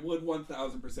 I would 1000% watch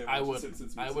the Simpsons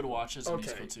musical. I would watch this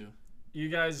musical too. You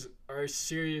guys are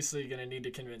seriously gonna need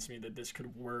to convince me that this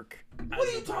could work. What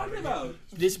are you talking about?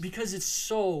 This because it's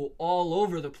so all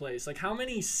over the place. Like, how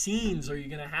many scenes are you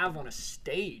gonna have on a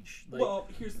stage? Like, Well,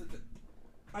 here's the thing.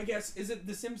 I guess, is it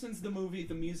The Simpsons the movie,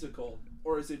 the musical,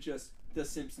 or is it just The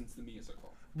Simpsons the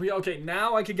musical? Okay,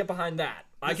 now I could get behind that.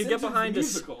 I could get behind the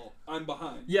this. musical. I'm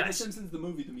behind. Yes. The Simpsons the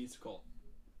movie, the musical.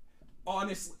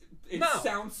 Honestly, it No.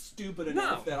 sounds stupid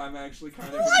enough that I'm actually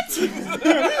kind of What?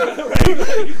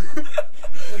 right?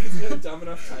 Like it's got a dumb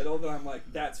enough title that I'm like,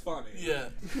 that's funny. Yeah.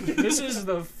 This is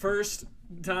the first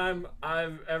time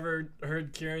I've ever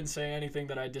heard Kieran say anything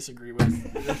that I disagree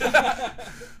with.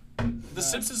 The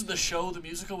Simpsons the show, the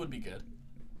musical would be good.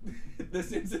 The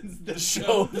Simpsons The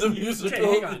show, the musical.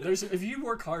 Okay, hang on. If you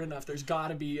work hard enough, there's got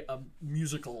to be a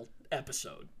musical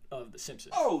episode of The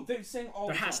Simpsons. Oh, they sing all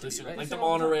There the time. has to be, right? Like They the sing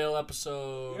all time. monorail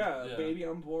episode. Yeah, Baby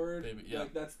on Board. Baby, yeah.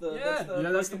 Like that's the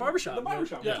that's the barbershop. The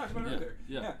barbershop. Yeah, We talked about it earlier.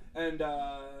 yeah. And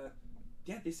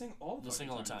they sing all the They'll sing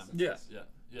all the time. Yeah. Yeah.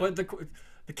 But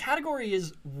the category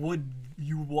is, would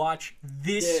you watch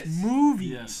this movie?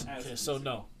 Yes. As Okay, a so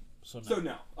musical. no. So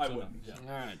no, I wouldn't. Yeah.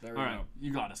 All right, there we All go. right,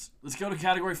 you got us. Let's go to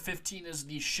category 15 is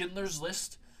the Schindler's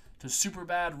List to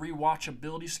Superbad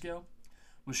rewatchability scale.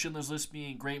 With Schindler's List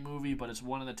being a great movie, but it's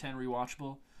 1 out of 10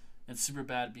 rewatchable, and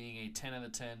Superbad being a 10 out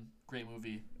of 10 great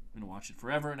movie. I'm gonna watch it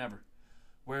forever and ever.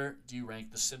 Where do you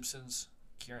rank The Simpsons,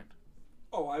 Kieran?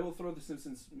 Oh, I will throw the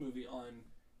Simpsons movie on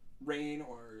rain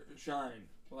or shine.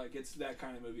 Like it's that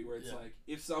kind of movie where it's like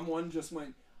if someone just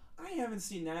went, I haven't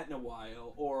seen that in a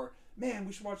while, or man,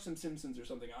 we should watch some Simpsons or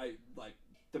something. I like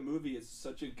the movie is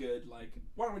such a good like.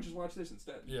 Why don't we just watch this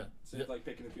instead? Yeah. Instead of like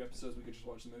picking a few episodes, we could just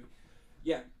watch the movie.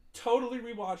 Yeah, totally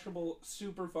rewatchable,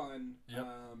 super fun. Yep.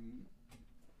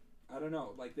 I don't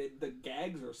know, like the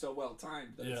gags are so well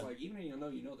timed that it's like even though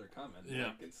you know they're coming,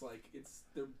 like it's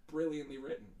they're brilliantly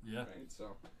written. Yeah. Right.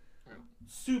 So.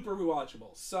 Super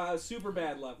rewatchable. Super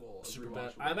bad level. Of Super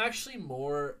rewatchable. bad. I'm actually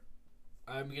more.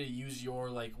 I'm gonna use your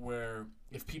like where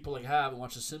if people like haven't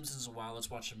watched The Simpsons in a while, let's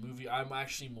watch a movie. I'm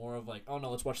actually more of like, oh no,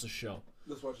 let's watch the show.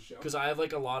 Let's watch the show. Because I have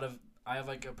like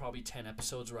probably 10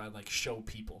 episodes where I like show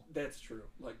people. That's true.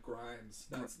 Like Grimes.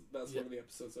 That's one of the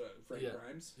episodes of Frank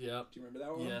Grimes. Yeah. Do you remember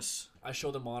that one? Yes. I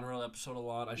show the monorail episode a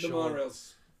lot. The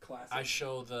monorail's classic. I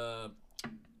show the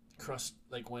crust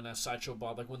like when a Sideshow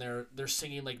Bob like when they're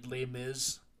singing like Les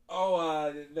Mis.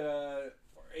 Oh, the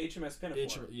HMS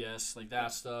Pinafore. Yes, like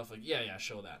that stuff. Like yeah,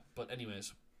 show that. But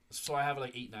anyways, so I have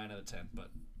like 8, 9 out of 10.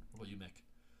 But what do you make?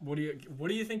 What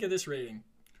do you think of this rating?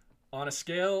 On a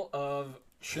scale of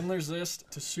Schindler's List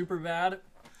to Superbad,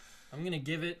 I'm gonna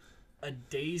give it a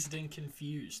Dazed and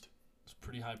Confused. It's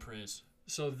pretty high praise.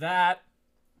 So that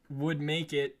would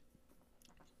make it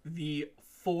the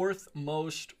 4th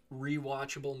most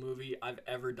rewatchable movie I've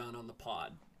ever done on the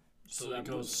pod. So it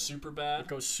goes Superbad. It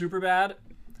goes Superbad,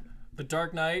 The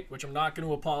Dark Knight, which I'm not going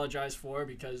to apologize for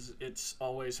because it's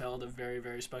always held a very,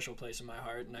 very special place in my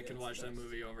heart, and I can watch that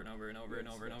movie over and over and over and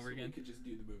over and over again. We could just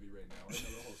do the movie right now. I know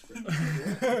the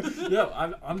whole script.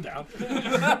 Yeah, I'm down.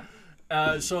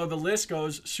 So the list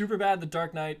goes Superbad, The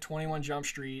Dark Knight, 21 Jump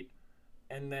Street,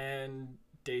 and then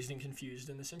Dazed and Confused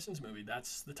in The Simpsons movie.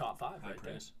 That's the top 5 right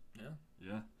there.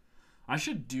 Yeah. I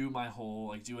should do my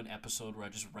whole do an episode where I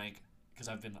just rank because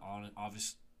I've been on it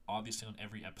obviously on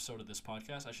every episode of this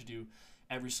podcast. I should do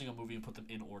every single movie and put them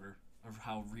in order of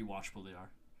how rewatchable they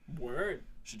are. Word.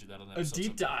 Should do that on that A episode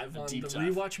deep sometime. dive on the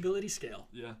rewatchability scale.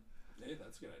 Yeah. Hey,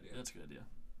 that's a good idea. That's a good idea.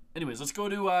 Anyways, let's go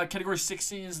to category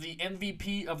 16 is the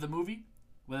MVP of the movie,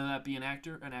 whether that be an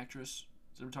actor, an actress,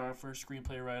 cinematographer,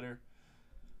 screenplay writer,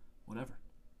 whatever.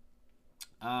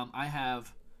 I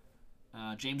have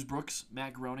James Brooks,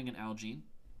 Matt Groening, and Al Jean,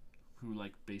 who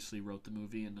basically wrote the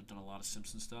movie and have done a lot of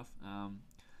Simpsons stuff. I'm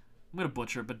gonna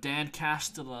butcher it, but Dan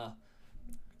Castellaneta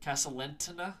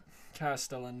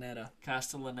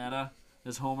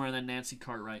is Homer, and then Nancy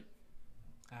Cartwright.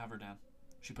 I have her down.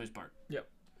 She plays Bart. Yep.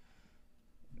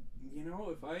 You know,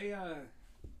 if I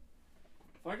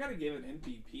gotta give an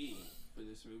MVP for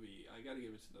this movie, I gotta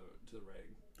give it to the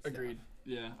writing. Agreed.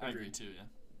 Yeah, I agree too. Yeah,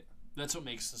 that's what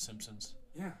makes The Simpsons.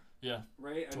 Yeah. Yeah.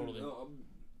 right? Totally.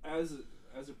 And,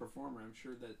 as a performer, I'm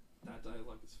sure that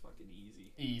dialogue is fucking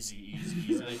easy. Easy.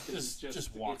 Right? Like, 'Cause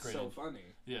just walk it's right so in.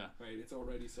 funny. Yeah. Right? It's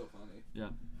already so funny. Yeah.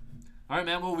 All right,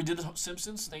 man. Well, we did the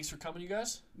Simpsons. Thanks for coming, you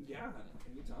guys. Yeah,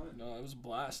 anytime. No, it was a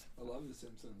blast. I love The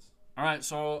Simpsons. All right.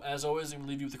 So as always, I'm gonna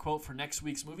leave you with a quote for next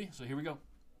week's movie. So here we go.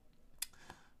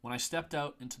 When I stepped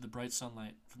out into the bright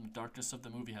sunlight from the darkness of the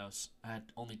movie house, I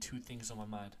had only two things on my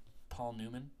mind: Paul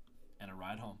Newman and a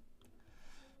ride home.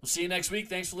 We'll see you next week.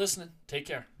 Thanks for listening. Take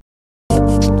care.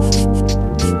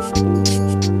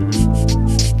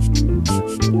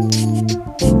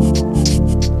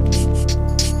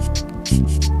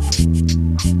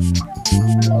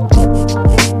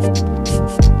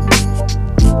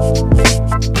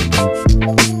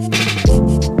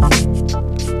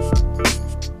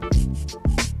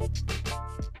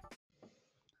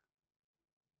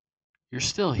 You're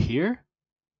still here?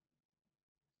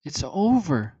 It's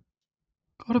over.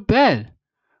 Go to bed.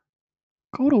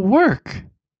 Go to work.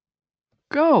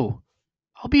 Go.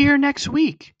 I'll be here next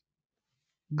week.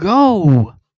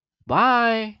 Go.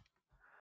 Bye.